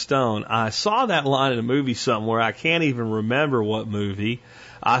Rolling Stone, I saw that line in a movie somewhere. I can't even remember what movie.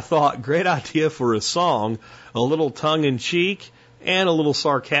 I thought, great idea for a song, a little tongue-in-cheek and a little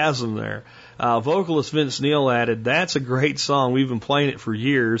sarcasm there. Vocalist Vince Neil added, that's a great song. We've been playing it for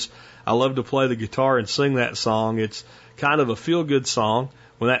years. I love to play the guitar and sing that song. It's kind of a feel-good song.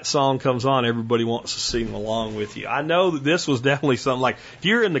 when that song comes on, everybody wants to sing along with you. I know that this was definitely something like, if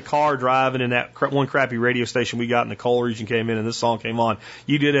you're in the car driving and that one crappy radio station we got in the coal region came in and this song came on,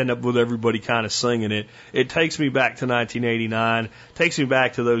 you did end up with everybody kind of singing it. It takes me back to 1989, takes me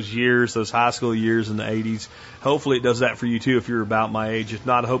back to those years, those high school years in the 80s. Hopefully it does that for you too if you're about my age. If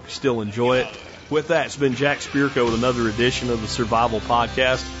not, I hope you still enjoy it. With that, it's been Jack Spirko with another edition of the Survival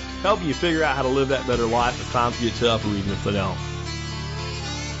Podcast, helping you figure out how to live that better life if times get tough or even if they don't.